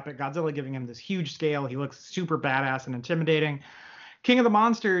looking up at Godzilla, giving him this huge scale. He looks super badass and intimidating. King of the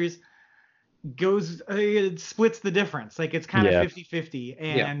Monsters goes it splits the difference, like it's kind of 50-50,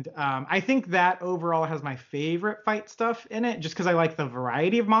 and I think that overall has my favorite fight stuff in it, just because I like the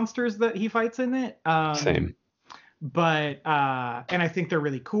variety of monsters that he fights in it. Same. But and I think they're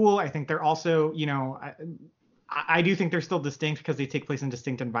really cool. I think they're also, you know, I do think they're still distinct because they take place in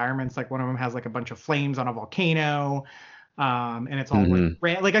distinct environments. Like one of them has like a bunch of flames on a volcano, and it's all like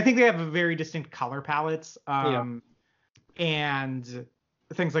red. Like I think they have a very distinct color palettes, and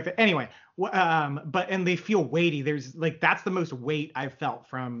things like that. Anyway, but and they feel weighty. There's like that's the most weight I've felt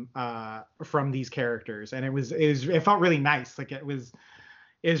from these characters, and it felt really nice. Like it was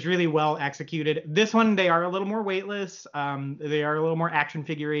really well executed. This one, they are a little more weightless. They are a little more action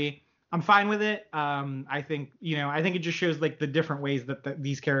figure-y. I'm fine with it. I think it just shows like the different ways that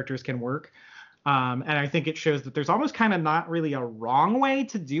these characters can work. And I think it shows that there's almost kind of not really a wrong way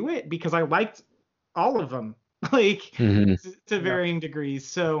to do it, because I liked all of them, like to varying degrees.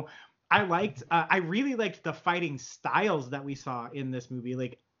 So I really liked the fighting styles that we saw in this movie.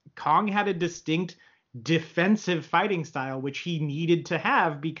 Like Kong had a distinct defensive fighting style, which he needed to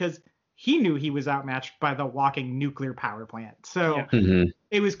have because he knew he was outmatched by the walking nuclear power plant. So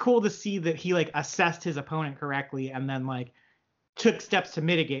it was cool to see that he like assessed his opponent correctly and then like took steps to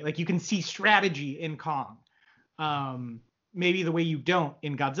mitigate. Like you can see strategy in Kong, maybe the way you don't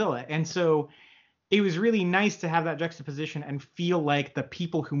in Godzilla. And so it was really nice to have that juxtaposition and feel like the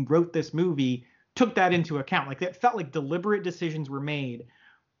people who wrote this movie took that into account. Like it felt like deliberate decisions were made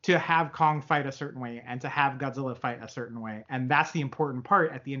to have Kong fight a certain way and to have Godzilla fight a certain way. And that's the important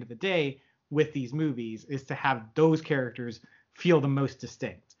part at the end of the day with these movies, is to have those characters feel the most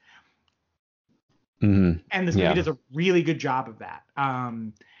distinct. And this movie does a really good job of that.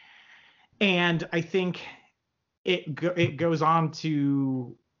 And I think it goes on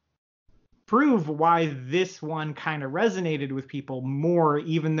to prove why this one kind of resonated with people more,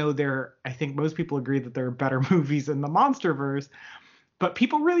 even though I think most people agree that there are better movies in the Monsterverse. But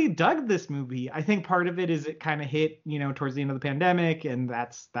people really dug this movie. I think part of it is it kind of hit, towards the end of the pandemic, and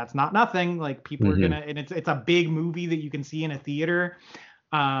that's not nothing. Like people are gonna, and it's a big movie that you can see in a theater,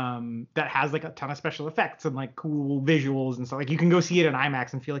 that has like a ton of special effects and like cool visuals and stuff. Like you can go see it in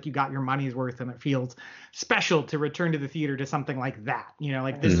IMAX and feel like you got your money's worth, and it feels special to return to the theater to something like that.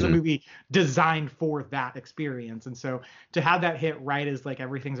 Like this is a movie designed for that experience, and so to have that hit right as like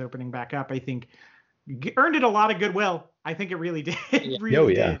everything's opening back up, I think earned it a lot of goodwill. I think it really did.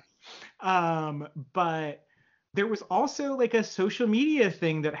 Did. But there was also like a social media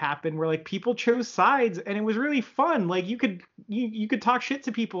thing that happened where like people chose sides, and it was really fun. Like you could talk shit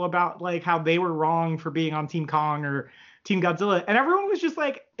to people about like how they were wrong for being on Team Kong or Team Godzilla, and everyone was just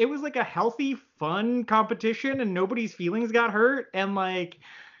like, it was like a healthy, fun competition, and nobody's feelings got hurt, and like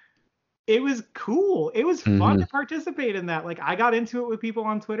it was cool. It was fun to participate in that. Like I got into it with people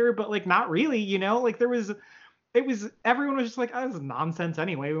on Twitter, but like not really, like everyone was just like, oh, this is nonsense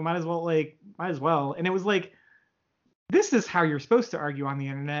anyway. We might as well. And it was like, this is how you're supposed to argue on the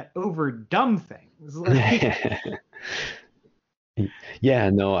internet over dumb things. Like, yeah,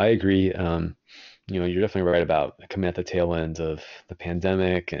 no, I agree. You're definitely right about coming at the tail end of the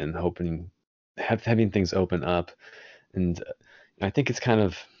pandemic and having things open up. And I think it's kind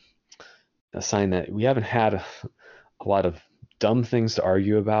of a sign that we haven't had a lot of dumb things to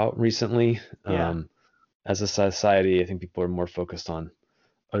argue about recently. As a society, I think people are more focused on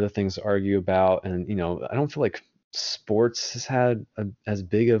other things to argue about. And, I don't feel like sports has had as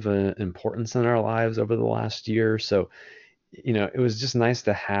big of an importance in our lives over the last year. So, it was just nice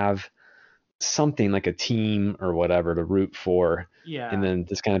to have something like a team or whatever to root for. Yeah. And then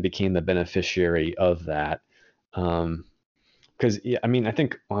this kind of became the beneficiary of that. Because, I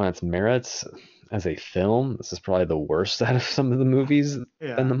think on its merits as a film, this is probably the worst out of some of the movies in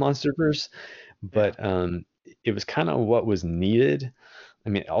the Monsterverse. But it was kind of what was needed.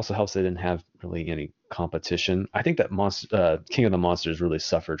 It also helps they didn't have really any competition. I think that King of the Monsters really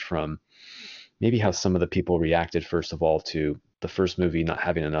suffered from maybe how some of the people reacted, first of all, to the first movie not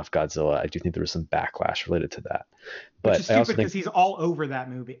having enough Godzilla. I do think there was some backlash related to that. But which is stupid because he's all over that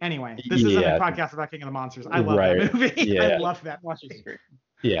movie. Anyway, this isn't a podcast about King of the Monsters. I love that movie. Yeah. I love that movie.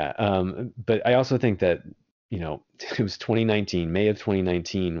 Yeah. But I also think that, it was 2019, May of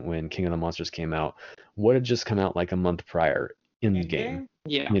 2019 when King of the Monsters came out. What had just come out like a month prior? Endgame.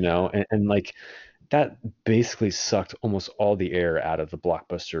 Yeah. And like that basically sucked almost all the air out of the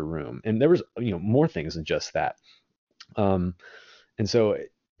blockbuster room. And there was, more things than just that. And so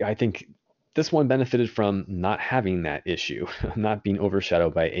I think this one benefited from not having that issue, not being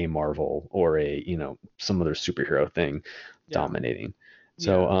overshadowed by a Marvel or a, some other superhero thing dominating.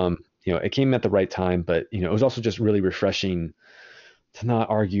 So, it came at the right time, but, it was also just really refreshing to not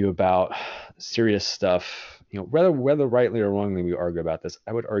argue about serious stuff, whether rightly or wrongly we argue about this.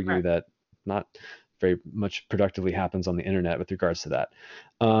 I would argue that not very much productively happens on the internet with regards to that.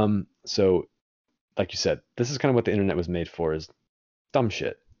 So like you said, this is kind of what the internet was made for, is dumb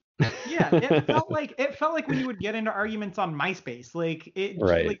shit. Yeah, it felt like when you would get into arguments on MySpace, like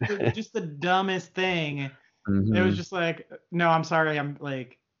just the dumbest thing. Mm-hmm. It was just like, no, I'm sorry, I'm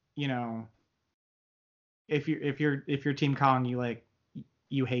like, if you're Team Kong,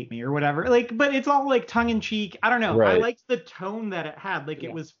 you hate me or whatever. Like, but it's all like tongue in cheek. I don't know. Right. I liked the tone that it had. Like,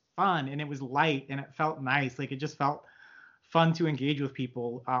 it was fun and it was light and it felt nice. Like, it just felt fun to engage with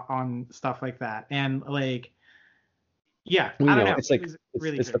people on stuff like that. And like, I don't know. It's like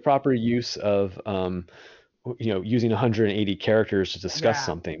it's the proper use of using 180 characters to discuss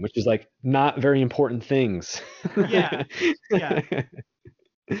something, which is like not very important things. Yeah,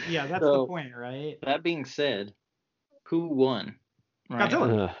 that's the point, right? That being said, who won? Right?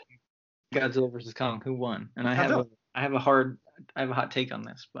 Godzilla versus Kong. Who won? And I have a hot take on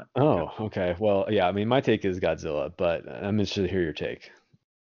this, but okay. Well, yeah, I mean, my take is Godzilla, but I'm interested to hear your take.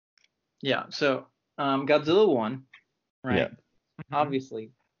 Yeah, so Godzilla won, right? Yeah.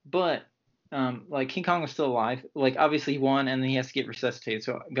 Obviously, but like King Kong was still alive. Like, obviously he won, and then he has to get resuscitated.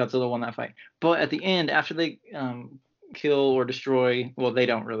 So Godzilla won that fight. But at the end, after they kill or destroy, they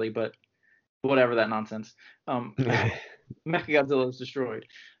don't really, but whatever that nonsense. Mechagodzilla is destroyed,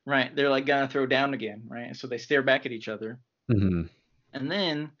 right? They're like gonna throw down again, right? So they stare back at each other, and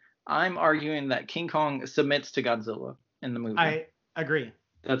then I'm arguing that King Kong submits to Godzilla in the movie. I agree.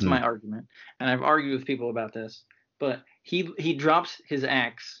 That's my argument, and I've argued with people about this. But he drops his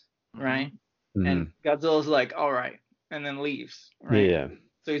axe, right? And Godzilla's like, all right, and then leaves, right? Yeah.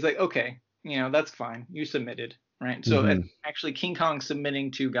 So he's like, okay, that's fine. You submitted, right? So it's actually King Kong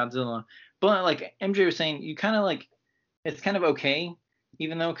submitting to Godzilla. But like MJ was saying, you kind of like, it's kind of okay,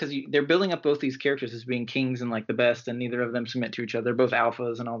 even though, because they're building up both these characters as being kings and like the best, and neither of them submit to each other. They're both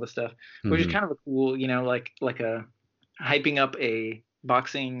alphas and all this stuff, which is kind of a cool, like a hyping up a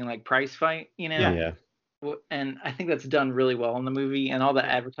boxing like prize fight, Yeah. And I think that's done really well in the movie, and all the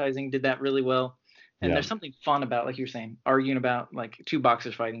advertising did that really well. And there's something fun about, like you're saying, arguing about like two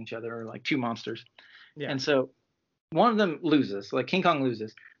boxers fighting each other or like two monsters. Yeah. And so one of them loses, like King Kong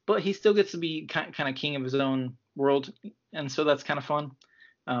loses, but he still gets to be kind of king of his own world, and so that's kind of fun.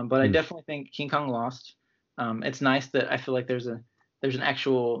 But I definitely think King Kong lost. It's nice that I feel like there's an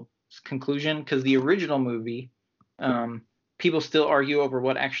actual conclusion, because the original movie, people still argue over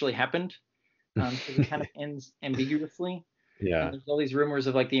what actually happened. Because it kind of ends ambiguously. Yeah. And there's all these rumors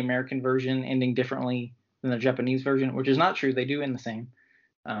of like the American version ending differently than the Japanese version, which is not true. They do end the same.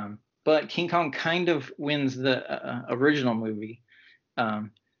 But King Kong kind of wins the original movie.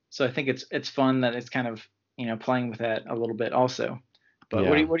 So I think it's fun that it's kind of playing with that a little bit also. But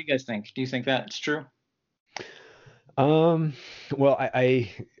what do you guys think? Do you think that's true? Well, I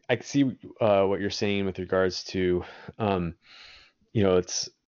see what you're saying with regards to it's.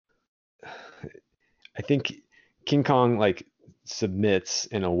 I think King Kong like submits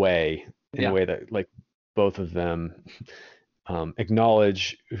in a way that like both of them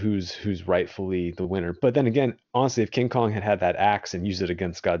acknowledge who's rightfully the winner. But then again, honestly, if King Kong had that axe and used it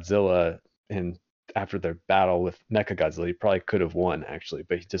against Godzilla, and after their battle with Mechagodzilla, he probably could have won actually,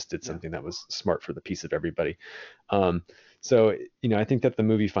 but he just did something that was smart for the peace of everybody. So I think that the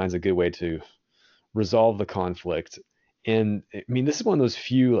movie finds a good way to resolve the conflict. And I mean, this is one of those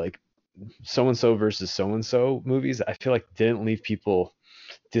few like so-and-so versus so-and-so movies I feel like didn't leave people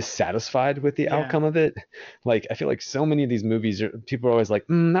dissatisfied with the outcome of it. Like, I feel like so many of these movies people are always like,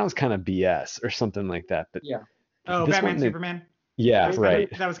 that was kind of BS or something like that. But Batman, Superman. Yeah, right.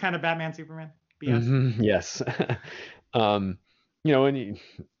 That was kind of Batman, Superman. BS. Yes. And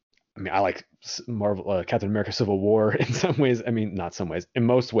I like Marvel, Captain America: Civil War in some ways. I mean, not some ways, in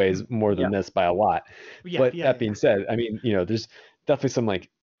most ways, more than this by a lot. But that being said, I mean, there's definitely some like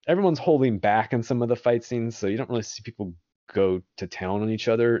everyone's holding back in some of the fight scenes, so you don't really see people go to town on each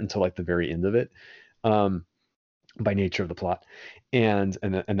other until like the very end of it, by nature of the plot, and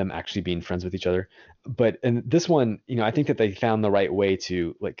them actually being friends with each other. But in this one, I think that they found the right way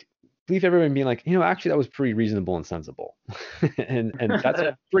to like leave everyone being like, actually that was pretty reasonable and sensible, and that's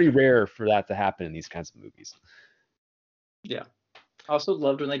pretty rare for that to happen in these kinds of movies. Yeah, I also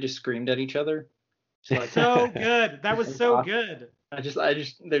loved when they just screamed at each other. Like, so good. That was so good.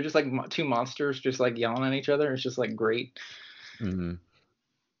 They're just like two monsters just like yelling at each other. It's just like great. Mm-hmm.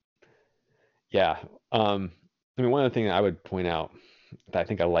 Yeah. I mean, one of the things I would point out that I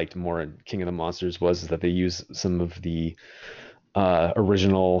think I liked more in King of the Monsters was that they use some of the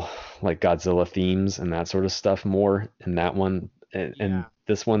original like Godzilla themes and that sort of stuff more in that one, and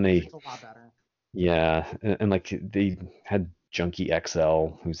this one it's a lot better. Yeah, and like they had Junkie XL,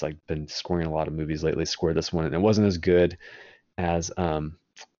 who's like been scoring a lot of movies lately, score this one, and it wasn't as good as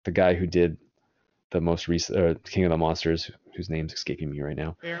the guy who did the most recent King of the Monsters, whose name's escaping me right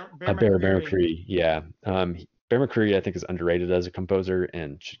now. Bear McCreary. Yeah. Bear McCreary, I think, is underrated as a composer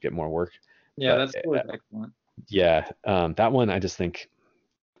and should get more work. Yeah, that's excellent. Yeah, that one I just think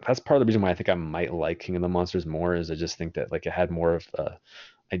that's part of the reason why I think I might like King of the Monsters more, is I just think that like it had more of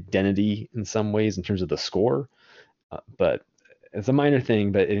identity in some ways in terms of the score, but it's a minor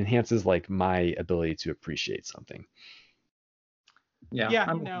thing, but it enhances like my ability to appreciate something. Yeah,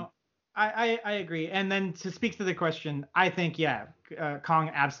 I agree. And then to speak to the question, I think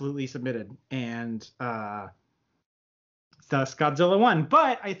Kong absolutely submitted, and thus Godzilla won.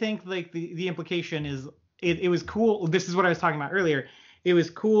 But I think like the implication is it was cool. This is what I was talking about earlier. It was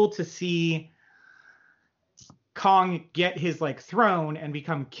cool to see Kong get his like throne and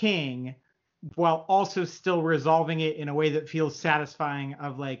become king, while also still resolving it in a way that feels satisfying,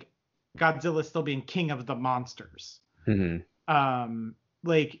 of like Godzilla still being king of the monsters. Mm-hmm.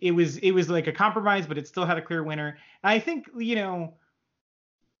 Like it was like a compromise, but it still had a clear winner. And I think,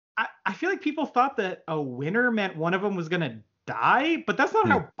 I feel like people thought that a winner meant one of them was going to die, but that's not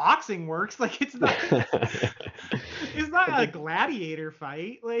how boxing works. Like it's not a gladiator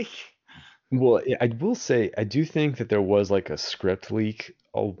fight. Like, well, I will say, I do think that there was like a script leak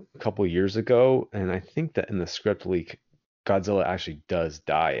a couple years ago, and I think that in the script leak, Godzilla actually does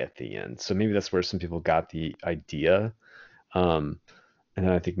die at the end. So maybe that's where some people got the idea. And then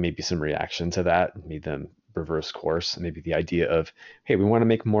I think maybe some reaction to that made them reverse course. Maybe the idea of, hey, we want to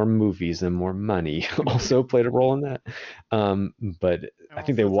make more movies and more money also played a role in that. But I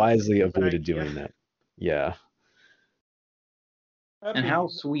think they wisely avoided doing that. Yeah. And how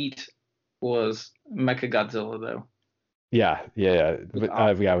sweet was Mechagodzilla though? Yeah.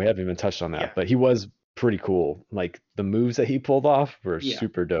 But, we haven't even touched on that, but he was pretty cool. Like the moves that he pulled off were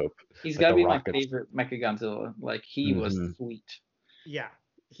super dope. He's got to be my favorite Mechagodzilla. Like he was sweet. Yeah.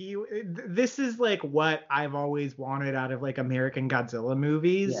 This is like what I've always wanted out of like American Godzilla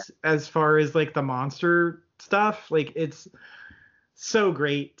movies, as far as like the monster stuff. Like it's so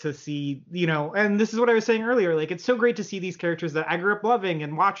great to see, and this is what I was saying earlier, like it's so great to see these characters that I grew up loving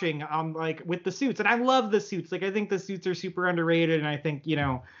and watching like with the suits. And I love the suits. Like I think the suits are super underrated, and I think,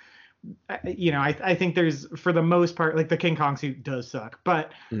 I think there's, for the most part, like the King Kong suit does suck,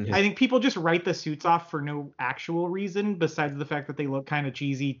 but I think people just write the suits off for no actual reason besides the fact that they look kind of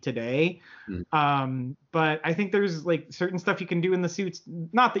cheesy today. But I think there's like certain stuff you can do in the suits,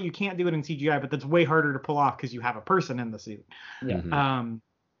 not that you can't do it in CGI, but that's way harder to pull off because you have a person in the suit.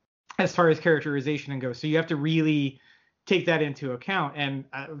 As far as characterization goes, so you have to really take that into account, and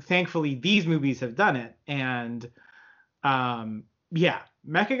thankfully these movies have done it. And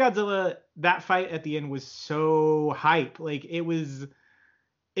Mechagodzilla, that fight at the end was so hype. Like it was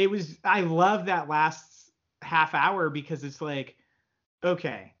I love that last half hour, because it's like,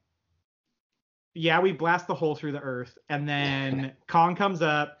 okay, we blast the hole through the earth, and then Kong comes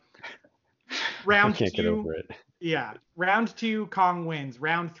up. Round two, get over it. Yeah. Round 2, Kong wins.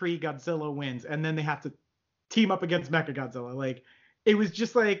 Round 3, Godzilla wins. And then they have to team up against Mechagodzilla. Like, it was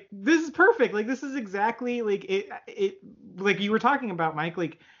just like, this is perfect. Like, this is exactly like it like you were talking about, Mike.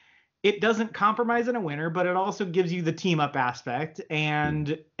 Like, it doesn't compromise in a winner, but it also gives you the team up aspect,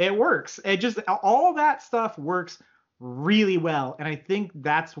 and it works. It just, all that stuff works really well. And I think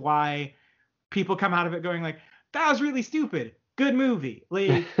that's why people come out of it going like, that was really stupid. Good movie.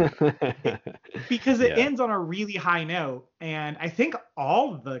 Like, because it ends on a really high note. And I think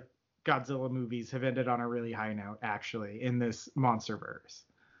all the Godzilla movies have ended on a really high note, actually, in this MonsterVerse.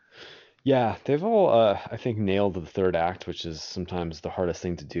 Yeah, they've all, I think, nailed the third act, which is sometimes the hardest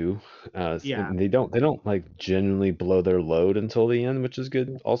thing to do. And they don't like genuinely blow their load until the end, which is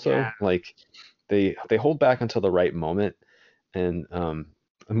good. Also, like they hold back until the right moment, and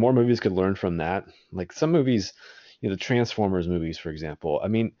more movies could learn from that. Like some movies, the Transformers movies, for example. I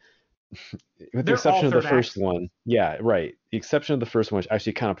mean, with the They're exception all of the third first acts. one, yeah, right. The exception of the first one, which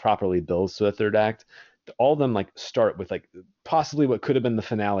actually kind of properly builds to a third act. All of them like start with like possibly what could have been the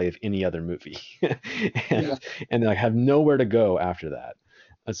finale of any other movie, and like have nowhere to go after that.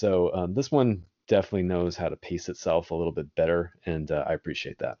 And so this one definitely knows how to pace itself a little bit better, and I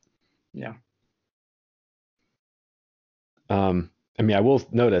appreciate that. Yeah. I mean, I will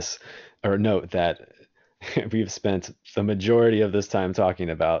note that we've spent the majority of this time talking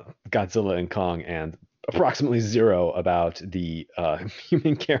about Godzilla and Kong, and approximately zero about the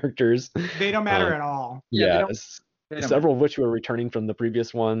human characters. They don't matter at all. Yeah, they don't several of which were returning from the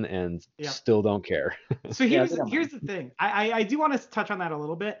previous one and still don't care. So here's the thing. I do want to touch on that a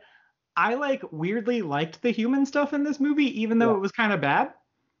little bit. I like weirdly liked the human stuff in this movie, even though it was kind of bad.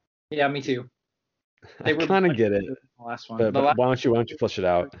 Yeah, me too. I kind of get it. The last one. But why don't you flush it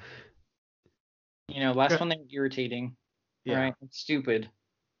out? Last one they were irritating, right? It's stupid,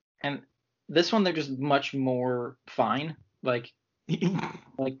 and this one they're just much more fine. Like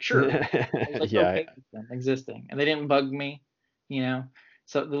sure, like, okay with them existing, and they didn't bug me,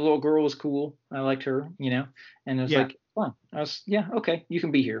 So the little girl was cool. I liked her, and it was like fun. I was okay, you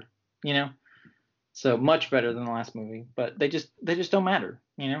can be here, So much better than the last movie, but they just don't matter,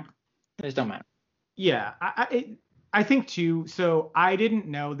 They just don't matter. Yeah, I think too. So I didn't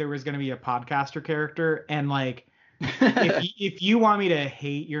know there was going to be a podcaster character, and like, if you want me to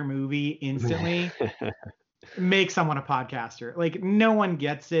hate your movie instantly, make someone a podcaster. Like, no one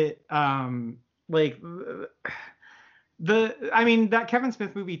gets it. Like that Kevin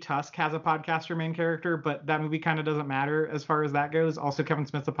Smith movie Tusk has a podcaster main character, but that movie kind of doesn't matter as far as that goes. Also, Kevin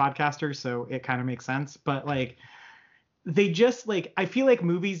Smith's a podcaster, so it kind of makes sense. But like, they just like, I feel like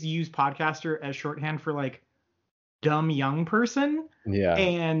movies use podcaster as shorthand for like dumb young person. Yeah.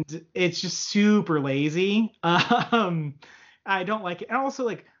 And it's just super lazy. I don't like it. And also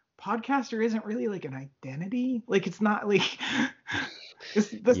like podcaster isn't really like an identity. Like it's not like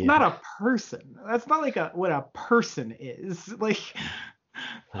that's not a person. That's not like what a person is. Like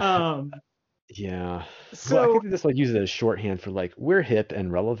yeah. So well, I think they just like use it as shorthand for like we're hip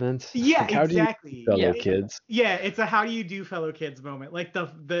and relevant. Yeah, like, how exactly. Do you fellow kids. Yeah, it's a how do you do fellow kids moment. Like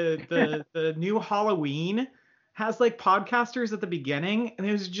the new Halloween has like podcasters at the beginning, and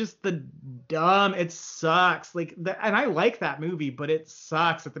it was just it sucks. Like and I like that movie, but it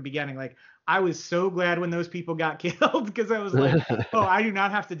sucks at the beginning. Like I was so glad when those people got killed because I was like, oh, I do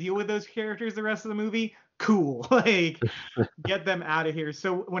not have to deal with those characters the rest of the movie. Cool, like get them out of here.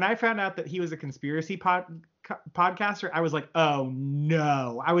 So when I found out that he was a conspiracy podcaster, I was like, oh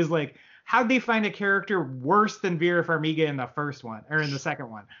no. I was like, how'd they find a character worse than Vera Farmiga in the first one or in the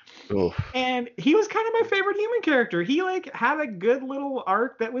second one? Oof. And he was kind of my favorite human character. He like had a good little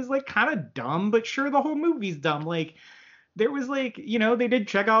arc that was like kind of dumb, but sure, the whole movie's dumb. Like there was like, they did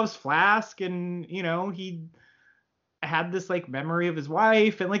Chekhov's flask, and he had this like memory of his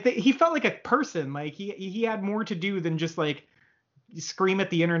wife, and like he felt like a person. Like he had more to do than just like scream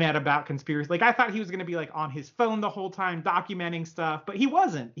at the internet about conspiracy. Like I thought he was going to be like on his phone the whole time documenting stuff, but he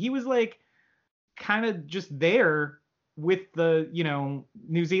wasn't. He was like kind of just there with the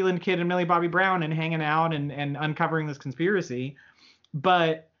New Zealand kid and Millie Bobby Brown and hanging out and uncovering this conspiracy.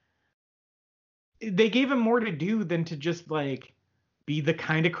 But they gave him more to do than to just like be the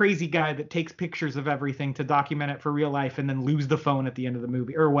kind of crazy guy that takes pictures of everything to document it for real life and then lose the phone at the end of the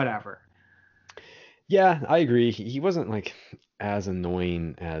movie or whatever. Yeah, I agree. He wasn't like as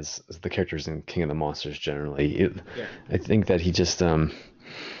annoying as the characters in King of the Monsters generally. I think that he just I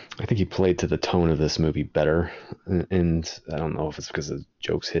think he played to the tone of this movie better, and I don't know if it's because the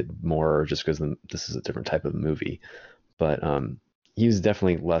jokes hit more or just because this is a different type of movie, but he was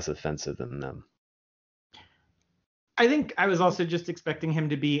definitely less offensive than them. I think I was also just expecting him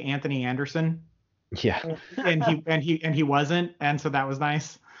to be Anthony Anderson. Yeah. and he wasn't, and so that was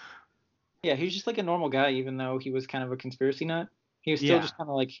nice. Yeah, he was just like a normal guy, even though he was kind of a conspiracy nut. He was still just kind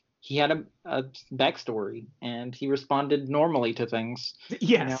of like, he had a backstory, and he responded normally to things.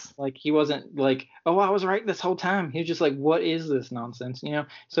 Yes. Like he wasn't like, oh, I was right this whole time. He was just like, what is this nonsense?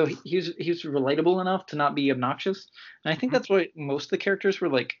 So he was relatable enough to not be obnoxious. And I think that's why most of the characters were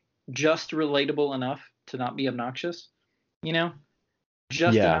like just relatable enough to not be obnoxious.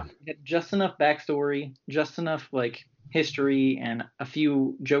 Just enough backstory, just enough like history, and a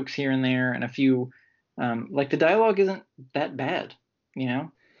few jokes here and there, and a few like the dialogue isn't that bad,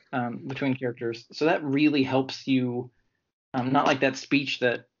 between characters. So that really helps you, not like that speech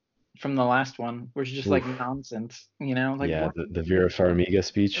that from the last one, which is just like nonsense, like the Vera Farmiga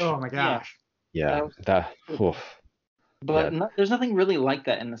speech. Oh my gosh. Yeah. But there's nothing really like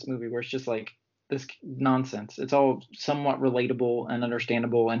that in this movie, where it's just like this nonsense. It's all somewhat relatable and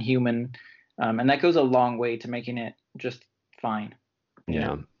understandable and human, and that goes a long way to making it just fine.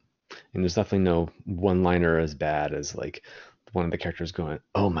 Yeah, and there's definitely no one-liner as bad as like one of the characters going,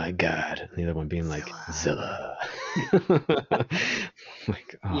 "Oh my God," and the other one being like, "Zilla."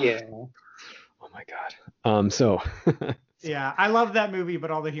 Like, yeah. Oh my God. So. Yeah, I love that movie, but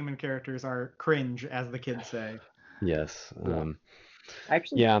all the human characters are cringe, as the kids say. Yes. I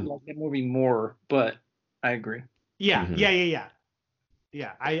actually like that movie more, but I agree. Yeah, mm-hmm.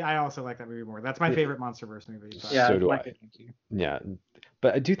 Yeah, I also like that movie more. That's my favorite MonsterVerse movie. But. Yeah, so do I. Yeah,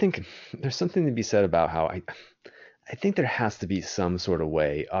 but I do think there's something to be said about how I think there has to be some sort of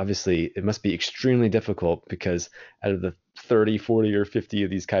way. Obviously, it must be extremely difficult because out of the 30, 40, or 50 of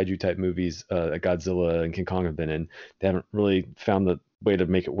these kaiju type movies that Godzilla and King Kong have been in, they haven't really found the way to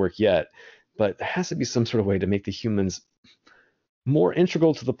make it work yet. But there has to be some sort of way to make the humans more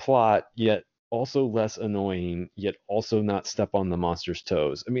integral to the plot, yet also less annoying, yet also not step on the monster's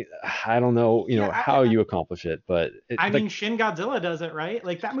toes. I mean, I don't know, how you accomplish it, but I mean, Shin Godzilla does it, right?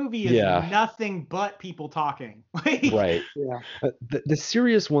 Like that movie is nothing but people talking. Right. Yeah. The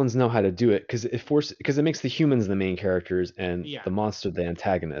serious ones know how to do it because it makes the humans the main characters and the monster the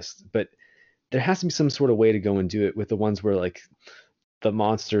antagonist. But there has to be some sort of way to go and do it with the ones where like the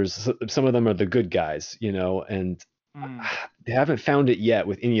monsters, some of them are the good guys, and they haven't found it yet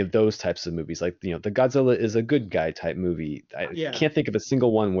with any of those types of movies. Like, the Godzilla is a good guy type movie. I can't think of a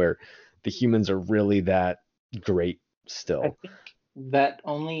single one where the humans are really that great still. I think that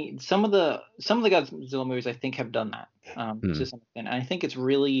only some of the Godzilla movies I think have done that to some extent. And I think it's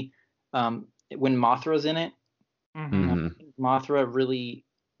really when Mothra's in it. Mothra really,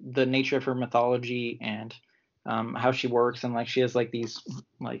 the nature of her mythology and how she works, and like she has like these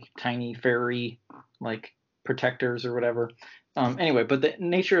like tiny fairy like protectors or whatever. Anyway, but the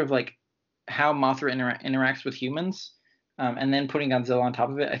nature of like how Mothra interacts with humans, and then putting Godzilla on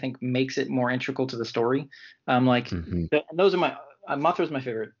top of it, I think makes it more integral to the story. Those are my Mothra's my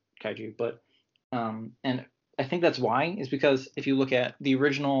favorite kaiju, but and I think that's why is because if you look at the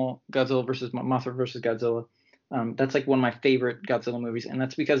original Godzilla versus Mothra versus Godzilla, that's like one of my favorite Godzilla movies, and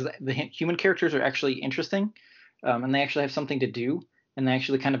that's because the human characters are actually interesting, and they actually have something to do, and they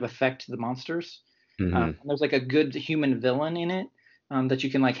actually kind of affect the monsters. And there's like a good human villain in it that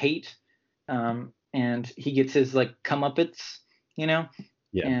you can like hate, and he gets his like comeuppance, Yeah.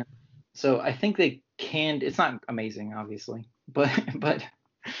 And so I think they can. It's not amazing, obviously, but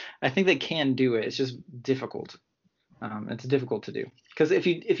I think they can do it. It's just difficult. It's difficult to do because if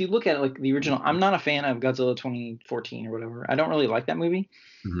you look at it like the original, I'm not a fan of Godzilla 2014 or whatever. I don't really like that movie.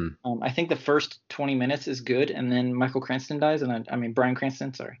 I think the first 20 minutes is good, and then Michael Cranston dies, and Bryan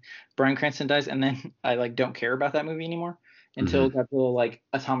Cranston dies, and then I like don't care about that movie anymore until Godzilla like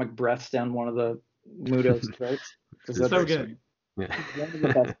atomic breaths down one of the Muto's throats. It's so good. Yeah. It's one of the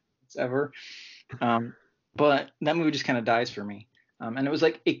best ever. But that movie just kind of dies for me. And it was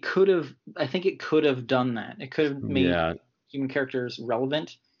like I think it could have done that. It could have made human characters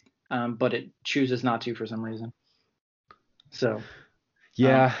relevant, but it chooses not to for some reason. So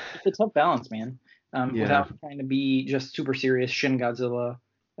it's a tough balance, man. Without trying to be just super serious Shin Godzilla,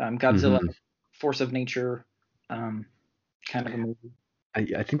 Force of Nature, kind of a movie.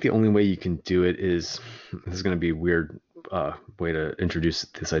 I think the only way you can do it is, this is going to be a weird way to introduce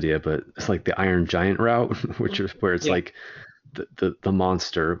this idea, but it's like the Iron Giant route, which is where it's like the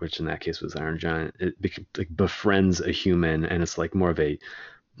monster, which in that case was Iron Giant, it like befriends a human, and it's like more of a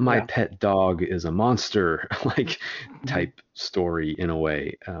pet dog is a monster like type story in a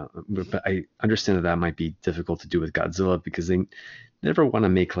way. But I understand that might be difficult to do with Godzilla because they never want to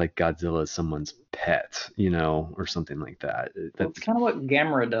make like Godzilla someone's pet, or something like that. That's kind of what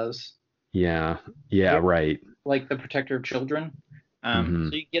Gamera does. Yeah, right. Like the protector of children. So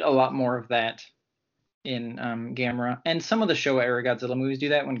you get a lot more of that in Gamera, and some of the Showa era Godzilla movies do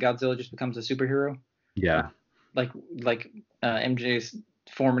that when Godzilla just becomes a superhero. Yeah. Like MJ's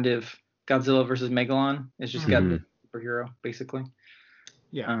formative Godzilla versus Megalon is just Godzilla superhero basically.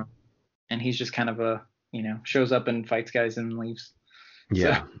 Yeah. And he's just kind of a shows up and fights guys and leaves.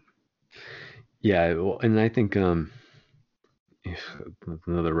 Yeah. So. Yeah. Well, and I think another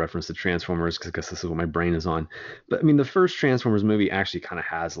reference to Transformers, because I guess this is what my brain is on. But I mean, the first Transformers movie actually kind of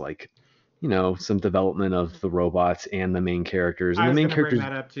has like, some development of the robots and the main characters. And the main characters,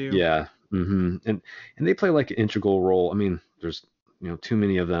 bring that up too. Yeah. And they play like an integral role. I mean, there's too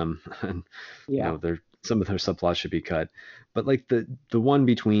many of them, and some of their subplots should be cut. But like the one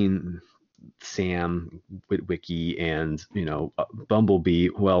between Sam Witwicky and Bumblebee.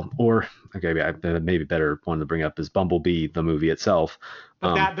 Well, or okay, maybe better one to bring up is Bumblebee, the movie itself.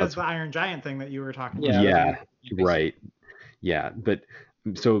 But that's the Iron Giant thing that you were talking about. Yeah, right. Yeah, but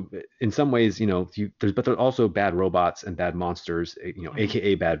so in some ways, there's also bad robots and bad monsters,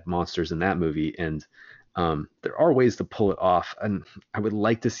 AKA bad monsters in that movie, and there are ways to pull it off. And I would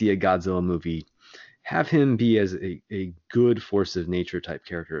like to see a Godzilla movie have him be as a good force of nature type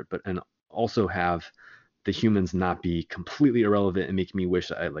character, and also have the humans not be completely irrelevant and make me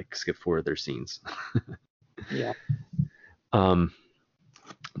wish I skip forward their scenes. Yeah.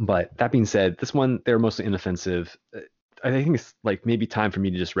 But that being said, this one, they're mostly inoffensive. I think it's maybe time for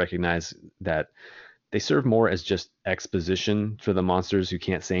me to just recognize that they serve more as just exposition for the monsters who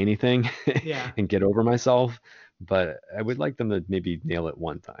can't say anything and get over myself. But I would like them to maybe nail it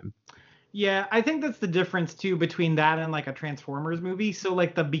one time. Yeah, I think that's the difference too between that and a Transformers movie. So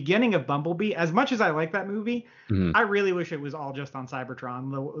the beginning of Bumblebee, as much as I like that movie, I really wish it was all just on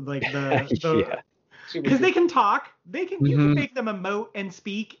Cybertron. Because they can talk, you can make them emote and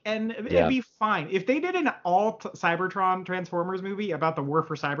speak, and it'd be fine. If they did an all Cybertron Transformers movie about the war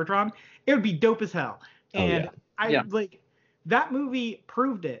for Cybertron, it would be dope as hell. And that movie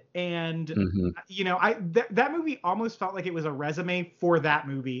proved it. And that movie almost felt like it was a resume for that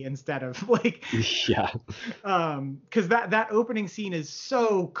movie instead of because that opening scene is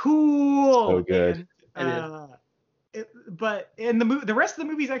so cool. So good. And, the rest of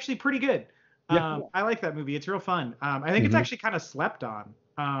the movie is actually pretty good. I like that movie. It's real fun. I think it's actually kind of slept on.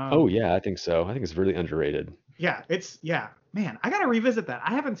 I think so. I think it's really underrated. Yeah, man, I gotta revisit that.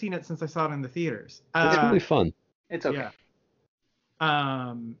 I haven't seen it since I saw it in the theaters. It's really fun. It's okay.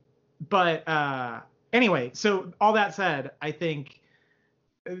 Yeah. But anyway, so all that said, I think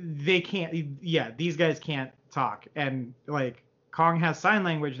they can't. Yeah, these guys can't talk, and Kong has sign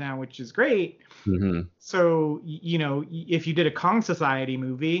language now, which is great. So if you did a Kong Society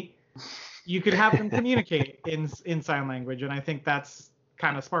movie, you could have them communicate in sign language, and I think that's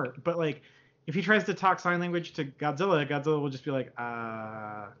kind of smart. But if he tries to talk sign language to Godzilla will just be he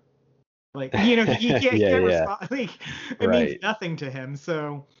can't respond. It means nothing to him.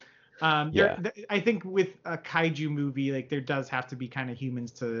 So I think with a kaiju movie, there does have to be kind of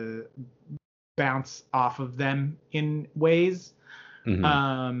humans to bounce off of them in ways.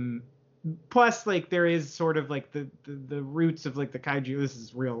 Plus, there is sort of the roots of the kaiju. This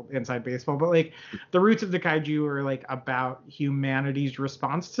is real inside baseball, but the roots of the kaiju are about humanity's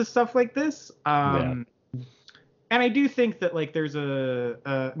response to stuff like this. And I do think that there's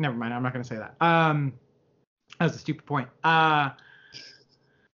a never mind. I'm not going to say that. That was a stupid point. Are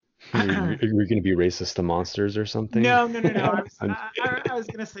we going to be racist to monsters or something? No. I was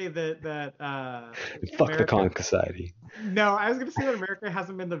going to say that fuck the Kong Society. No, I was going to say that America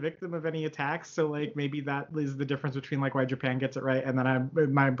hasn't been the victim of any attacks, so maybe that is the difference between why Japan gets it right, and then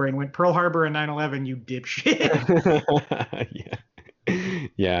my brain went Pearl Harbor and 9/11, you dipshit.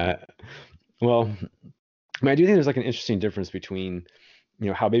 Yeah. Well, I do think there's an interesting difference between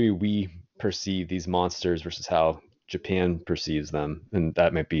how maybe we perceive these monsters versus how Japan perceives them, and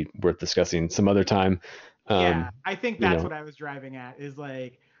that might be worth discussing some other time. I think that's what I was driving at is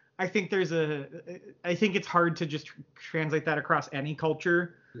I think I think it's hard to just translate that across any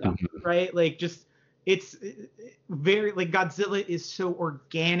culture, right? It's very Godzilla is so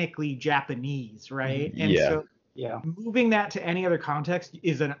organically Japanese, right? And so moving that to any other context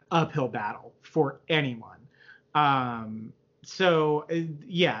is an uphill battle for anyone. So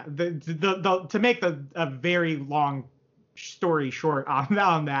to make a very long story short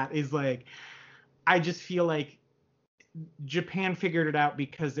on that is I just feel Japan figured it out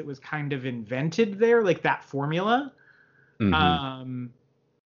because it was kind of invented there, that formula. And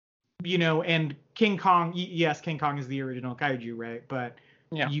King Kong, yes, King Kong is the original kaiju, right? But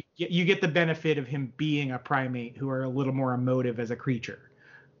you get the benefit of him being a primate who are a little more emotive as a creature.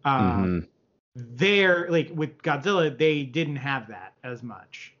 There, with Godzilla, they didn't have that as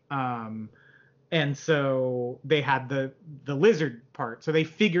much. And so they had the lizard part. So they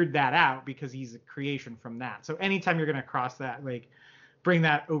figured that out because he's a creation from that. So anytime you're going to cross that, bring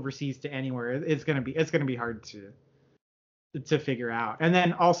that overseas to anywhere, it's going to be hard to figure out. And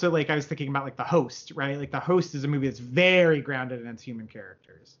then also I was thinking about The Host, right? The Host is a movie that's very grounded in its human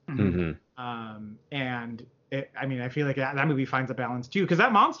characters. And I feel that movie finds a balance too, because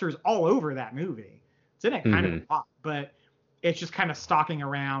that monster is all over that movie. It's in it kind of a lot, but it's just kind of stalking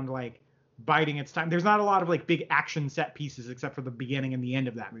around, biding its time. There's not a lot of big action set pieces except for the beginning and the end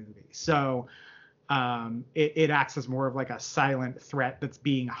of that movie. So it acts as more of a silent threat that's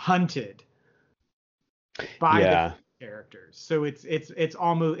being hunted by characters. So it's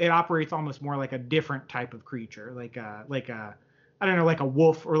almost, it operates almost more like a different type of creature, like a I don't know, like a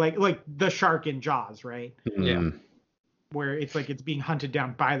wolf, or like the shark in Jaws, right? Yeah. Where it's like it's being hunted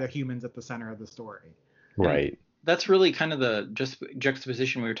down by the humans at the center of the story. Right. And that's really kind of the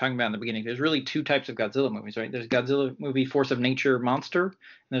juxtaposition we were talking about in the beginning. There's really two types of Godzilla movies, right? There's Godzilla movie Force of Nature monster, and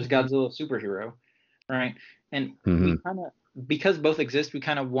there's Godzilla superhero, right? And we kind of, because both exist, we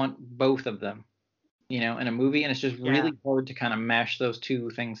kind of want both of them, in a movie, and it's just really hard to kind of mash those two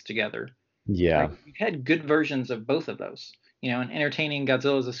things together. Yeah. Right? We've had good versions of both of those, and entertaining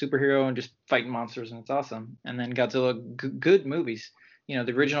Godzilla as a superhero and just fighting monsters, and it's awesome. And then Godzilla, good movies, the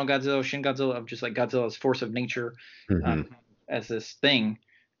original Godzilla, Shin Godzilla, of just like Godzilla's force of nature as this thing,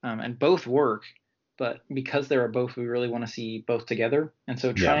 and both work. But because there are both, we really want to see both together, and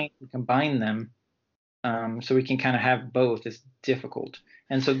so trying to combine them, so we can kind of have both, is difficult.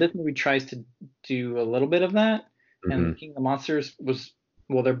 And so this movie tries to do a little bit of that. And King of the Monsters was,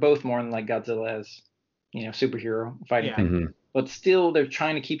 well, they're both more than like Godzilla as, superhero fighting thing. But still, they're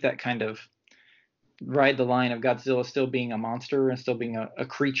trying to keep that kind of, ride the line of Godzilla still being a monster and still being a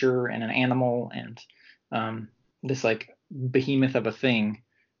creature and an animal and this like behemoth of a thing.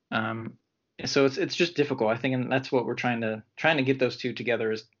 So it's just difficult, I think, and that's what we're trying to get those two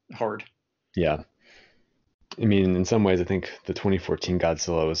together is hard. Yeah. I mean, in some ways, I think the 2014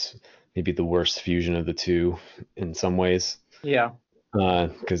 Godzilla was maybe the worst fusion of the two in some ways. Yeah.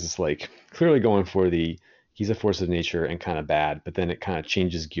 Because it's like clearly going for he's a force of nature and kind of bad, but then it kind of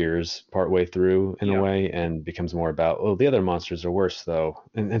changes gears partway through in a way and becomes more about, oh, the other monsters are worse though.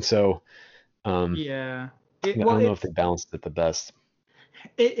 And so, I don't know if they balanced it the best.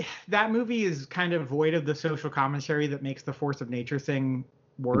 That movie is kind of void of the social commentary that makes the force of nature thing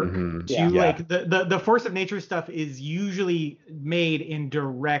work. Like the force of nature stuff is usually made in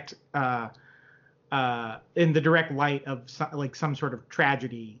direct in the direct light of some sort of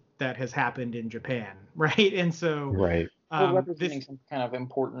tragedy that has happened in Japan, right? And so representing some kind of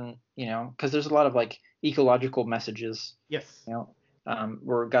important, because there's a lot of like ecological messages. Yes.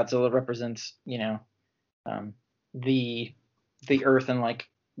 Where Godzilla represents, the Earth and like,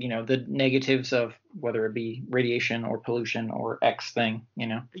 the negatives of whether it be radiation or pollution or X thing,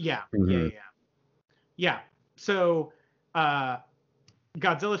 Yeah. So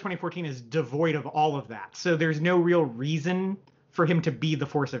Godzilla 2014 is devoid of all of that. So there's no real reason for him to be the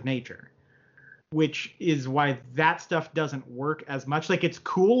force of nature, which is why that stuff doesn't work as much. Like, it's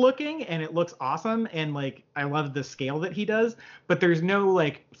cool looking and it looks awesome, and like I love the scale that he does, but there's no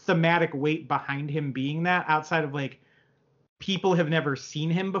like thematic weight behind him being that, outside of like people have never seen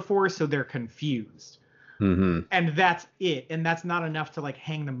him before, so they're confused. And that's it. And that's not enough to like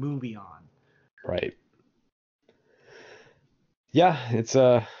hang the movie on. Right. Yeah, it's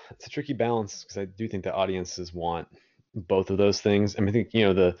a tricky balance, because I do think that audiences want both of those things. I mean, I think,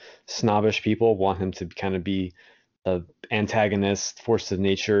 the snobbish people want him to kind of be the antagonist, force of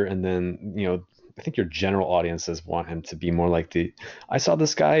nature, and then, I think your general audiences want him to be more like I saw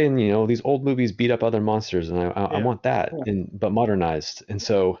this guy in, these old movies beat up other monsters, and I want that, but modernized. And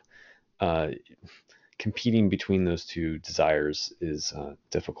so competing between those two desires is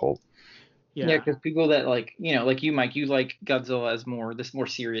difficult. Yeah, because people that like, like you, Mike, you like Godzilla as more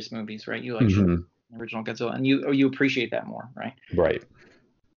serious movies, right? You like original Godzilla, and you appreciate that more, right? Right.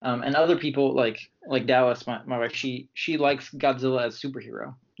 And other people like Dallas, my wife, she likes Godzilla as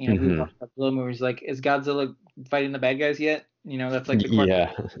superhero. Who watch Godzilla movies, like, is Godzilla fighting the bad guys yet? That's like the question.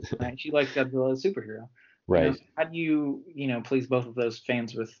 Yeah. Right? She likes Godzilla as superhero. Right. How do you please both of those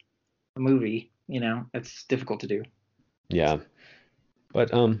fans with a movie? It's difficult to do. Yeah.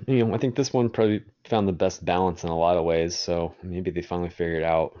 But I think this one probably found the best balance in a lot of ways. So maybe they finally figured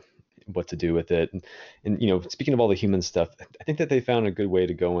out what to do with it. And speaking of all the human stuff, I think that they found a good way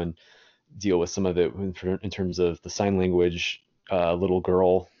to go and deal with some of it in terms of the sign language little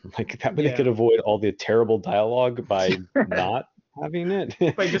girl. Like, that way they could avoid all the terrible dialogue by not having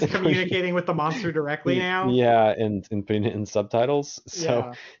it. By just communicating with the monster directly now. Yeah, and putting it in subtitles.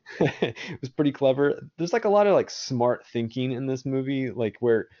 So it was pretty clever. There's like a lot of like smart thinking in this movie, like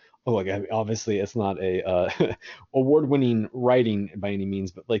where obviously it's not a award-winning writing by any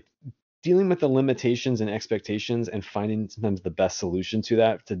means, but like dealing with the limitations and expectations and finding sometimes the best solution to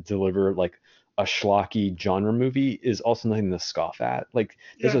that to deliver like a schlocky genre movie is also nothing to scoff at. Like,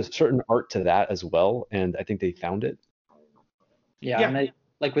 there's a certain art to that as well, and I think they found it. And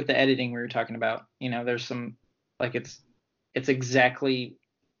like with the editing we were talking about, there's some, like, it's exactly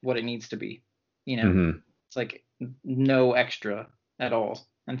what it needs to be. It's like no extra at all,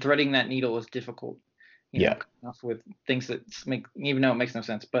 and threading that needle is difficult. enough with things that make, even though it makes no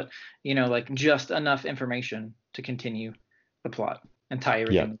sense, but like just enough information to continue the plot and tie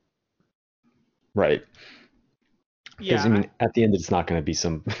everything. Right. Because at the end, it's not going to be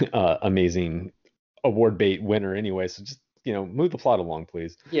some amazing award bait winner anyway. So just move the plot along,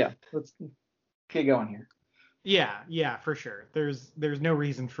 please. Yeah, let's get going here. Yeah, for sure. There's no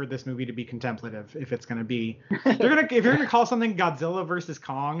reason for this movie to be contemplative if it's gonna be. If you're gonna call something Godzilla versus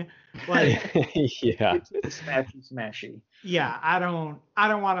Kong, like it's smashy. Yeah, I don't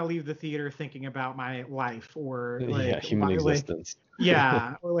want to leave the theater thinking about my life or human existence.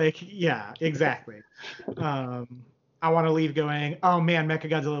 Exactly. I want to leave going, oh man,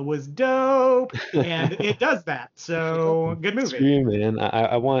 Mechagodzilla was dope, and it does that. So good movie. Screw, man.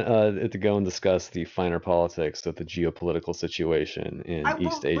 I want it to go and discuss the finer politics of the geopolitical situation in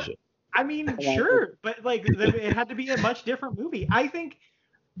East Asia. Sure, but it had to be a much different movie. I think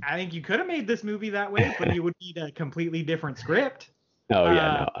you could have made this movie that way, but you would need a completely different script. Oh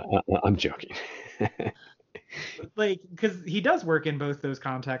yeah, no, I'm joking. Because he does work in both those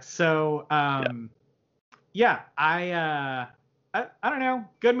contexts. So yeah, I don't know.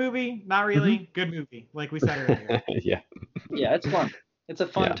 Good movie, not really. Mm-hmm. Good movie, like we said earlier. Yeah, it's fun. It's a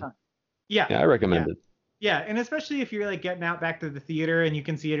fun time. Yeah, I recommend it. Yeah, and especially if you're getting out back to the theater and you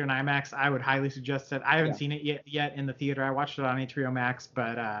can see it in IMAX, I would highly suggest it. I haven't seen it yet in the theater. I watched it on HBO Max,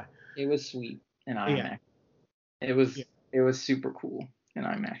 but it was sweet in IMAX. Yeah. It was super cool in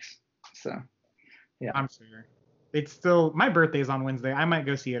IMAX. So yeah, I'm sure. It's still, my birthday's on Wednesday. I might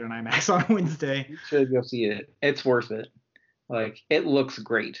go see it on IMAX on Wednesday. You should go see it. It's worth it. It looks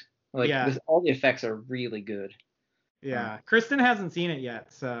great. All the effects are really good. Yeah. Kristen hasn't seen it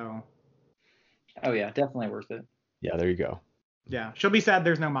yet, so. Oh yeah, definitely worth it. Yeah, there you go. Yeah, she'll be sad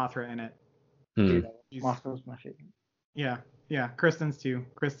there's no Mothra in it. Mothra's my favorite. Yeah, Kristen's too.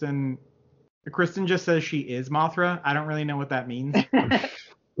 Kristen just says she is Mothra. I don't really know what that means.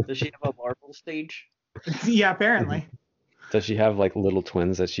 Does she have a larval stage? Yeah, apparently. Does she have little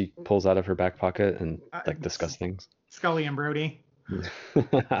twins that she pulls out of her back pocket and discuss things? Scully and Brody.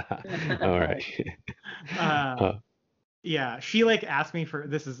 All right. Yeah, she asked me for,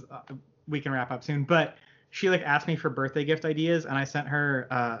 this is we can wrap up soon, but she asked me for birthday gift ideas, and I sent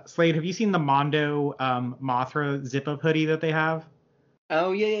her Slade, have you seen the Mondo Mothra zip-up hoodie that they have?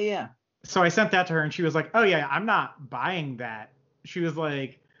 Oh yeah. So I sent that to her, and she was like, oh yeah, I'm not buying that. She was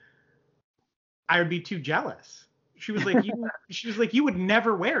like, I would be too jealous. She was like, you would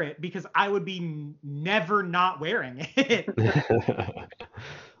never wear it because I would be never not wearing it.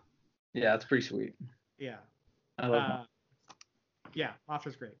 Yeah, it's pretty sweet. Yeah. I love Mothra. Yeah,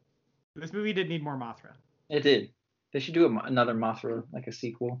 Mothra's great. This movie did need more Mothra. It did. They should do another Mothra, a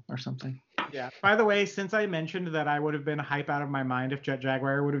sequel or something. Yeah. By the way, since I mentioned that I would have been hype out of my mind if Jet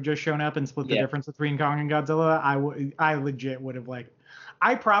Jaguar would have just shown up and split the difference between Kong and Godzilla, I legit would have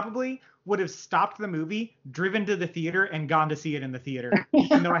I probably would have stopped the movie, driven to the theater, and gone to see it in the theater,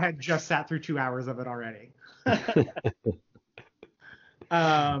 even though I had just sat through 2 hours of it already.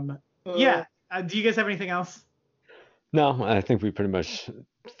 Yeah. Do you guys have anything else? No, I think we pretty much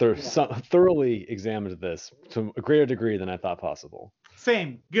thoroughly examined this to a greater degree than I thought possible.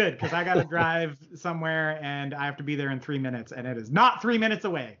 Same. Good, because I got to drive somewhere and I have to be there in 3 minutes, and it is not 3 minutes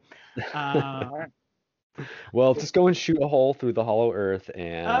away. Well, just go and shoot a hole through the hollow earth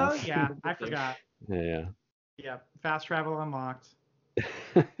and... Oh, yeah. I forgot. Yeah. Yeah. Fast travel unlocked.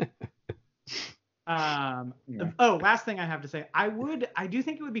 Oh, last thing I have to say. I do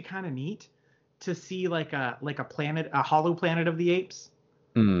think it would be kind of neat to see a planet, a hollow planet of the apes.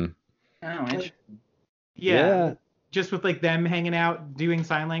 Mm. Oh, interesting. Yeah. Just with them hanging out doing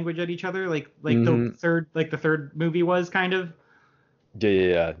sign language at each other, the third movie was kind of.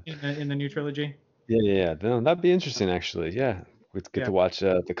 Yeah. In the new trilogy. Yeah. No, that'd be interesting actually. Yeah, we'd get to watch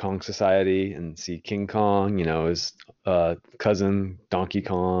the Kong Society and see King Kong. His cousin Donkey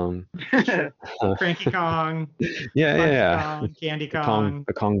Kong. Cranky Kong. Yeah. Kong, Candy Kong.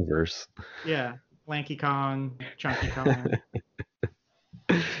 The Kongverse. Yeah, Lanky Kong, Chunky Kong.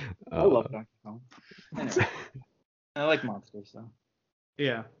 I love Donkey Kong. Anyway. I like monsters, though.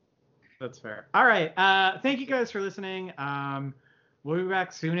 Yeah, that's fair. All right. Thank you guys for listening. We'll be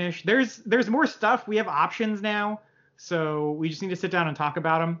back soonish. There's more stuff. We have options now, so we just need to sit down and talk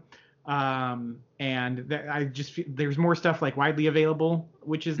about them. There's more stuff widely available,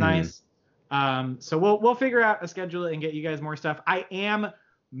 which is nice. So we'll figure out a schedule and get you guys more stuff. I am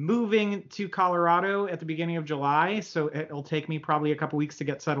moving to Colorado at the beginning of July, so it'll take me probably a couple weeks to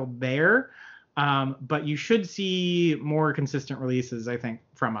get settled there. But you should see more consistent releases, I think,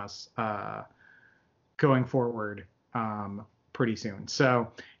 from us going forward. pretty soon.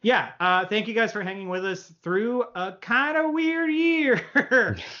 So yeah, thank you guys for hanging with us through a kind of weird year.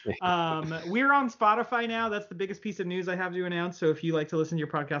 We're on Spotify now. That's the biggest piece of news I have to announce. So if you like to listen to your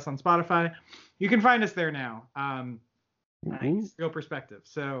podcast on Spotify, you can find us there now. Nice. Real perspective.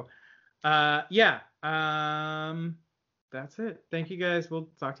 So yeah, that's it. Thank you guys. We'll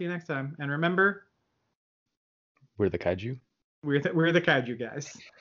talk to you next time. And remember, we're the kaiju. We're the kaiju guys.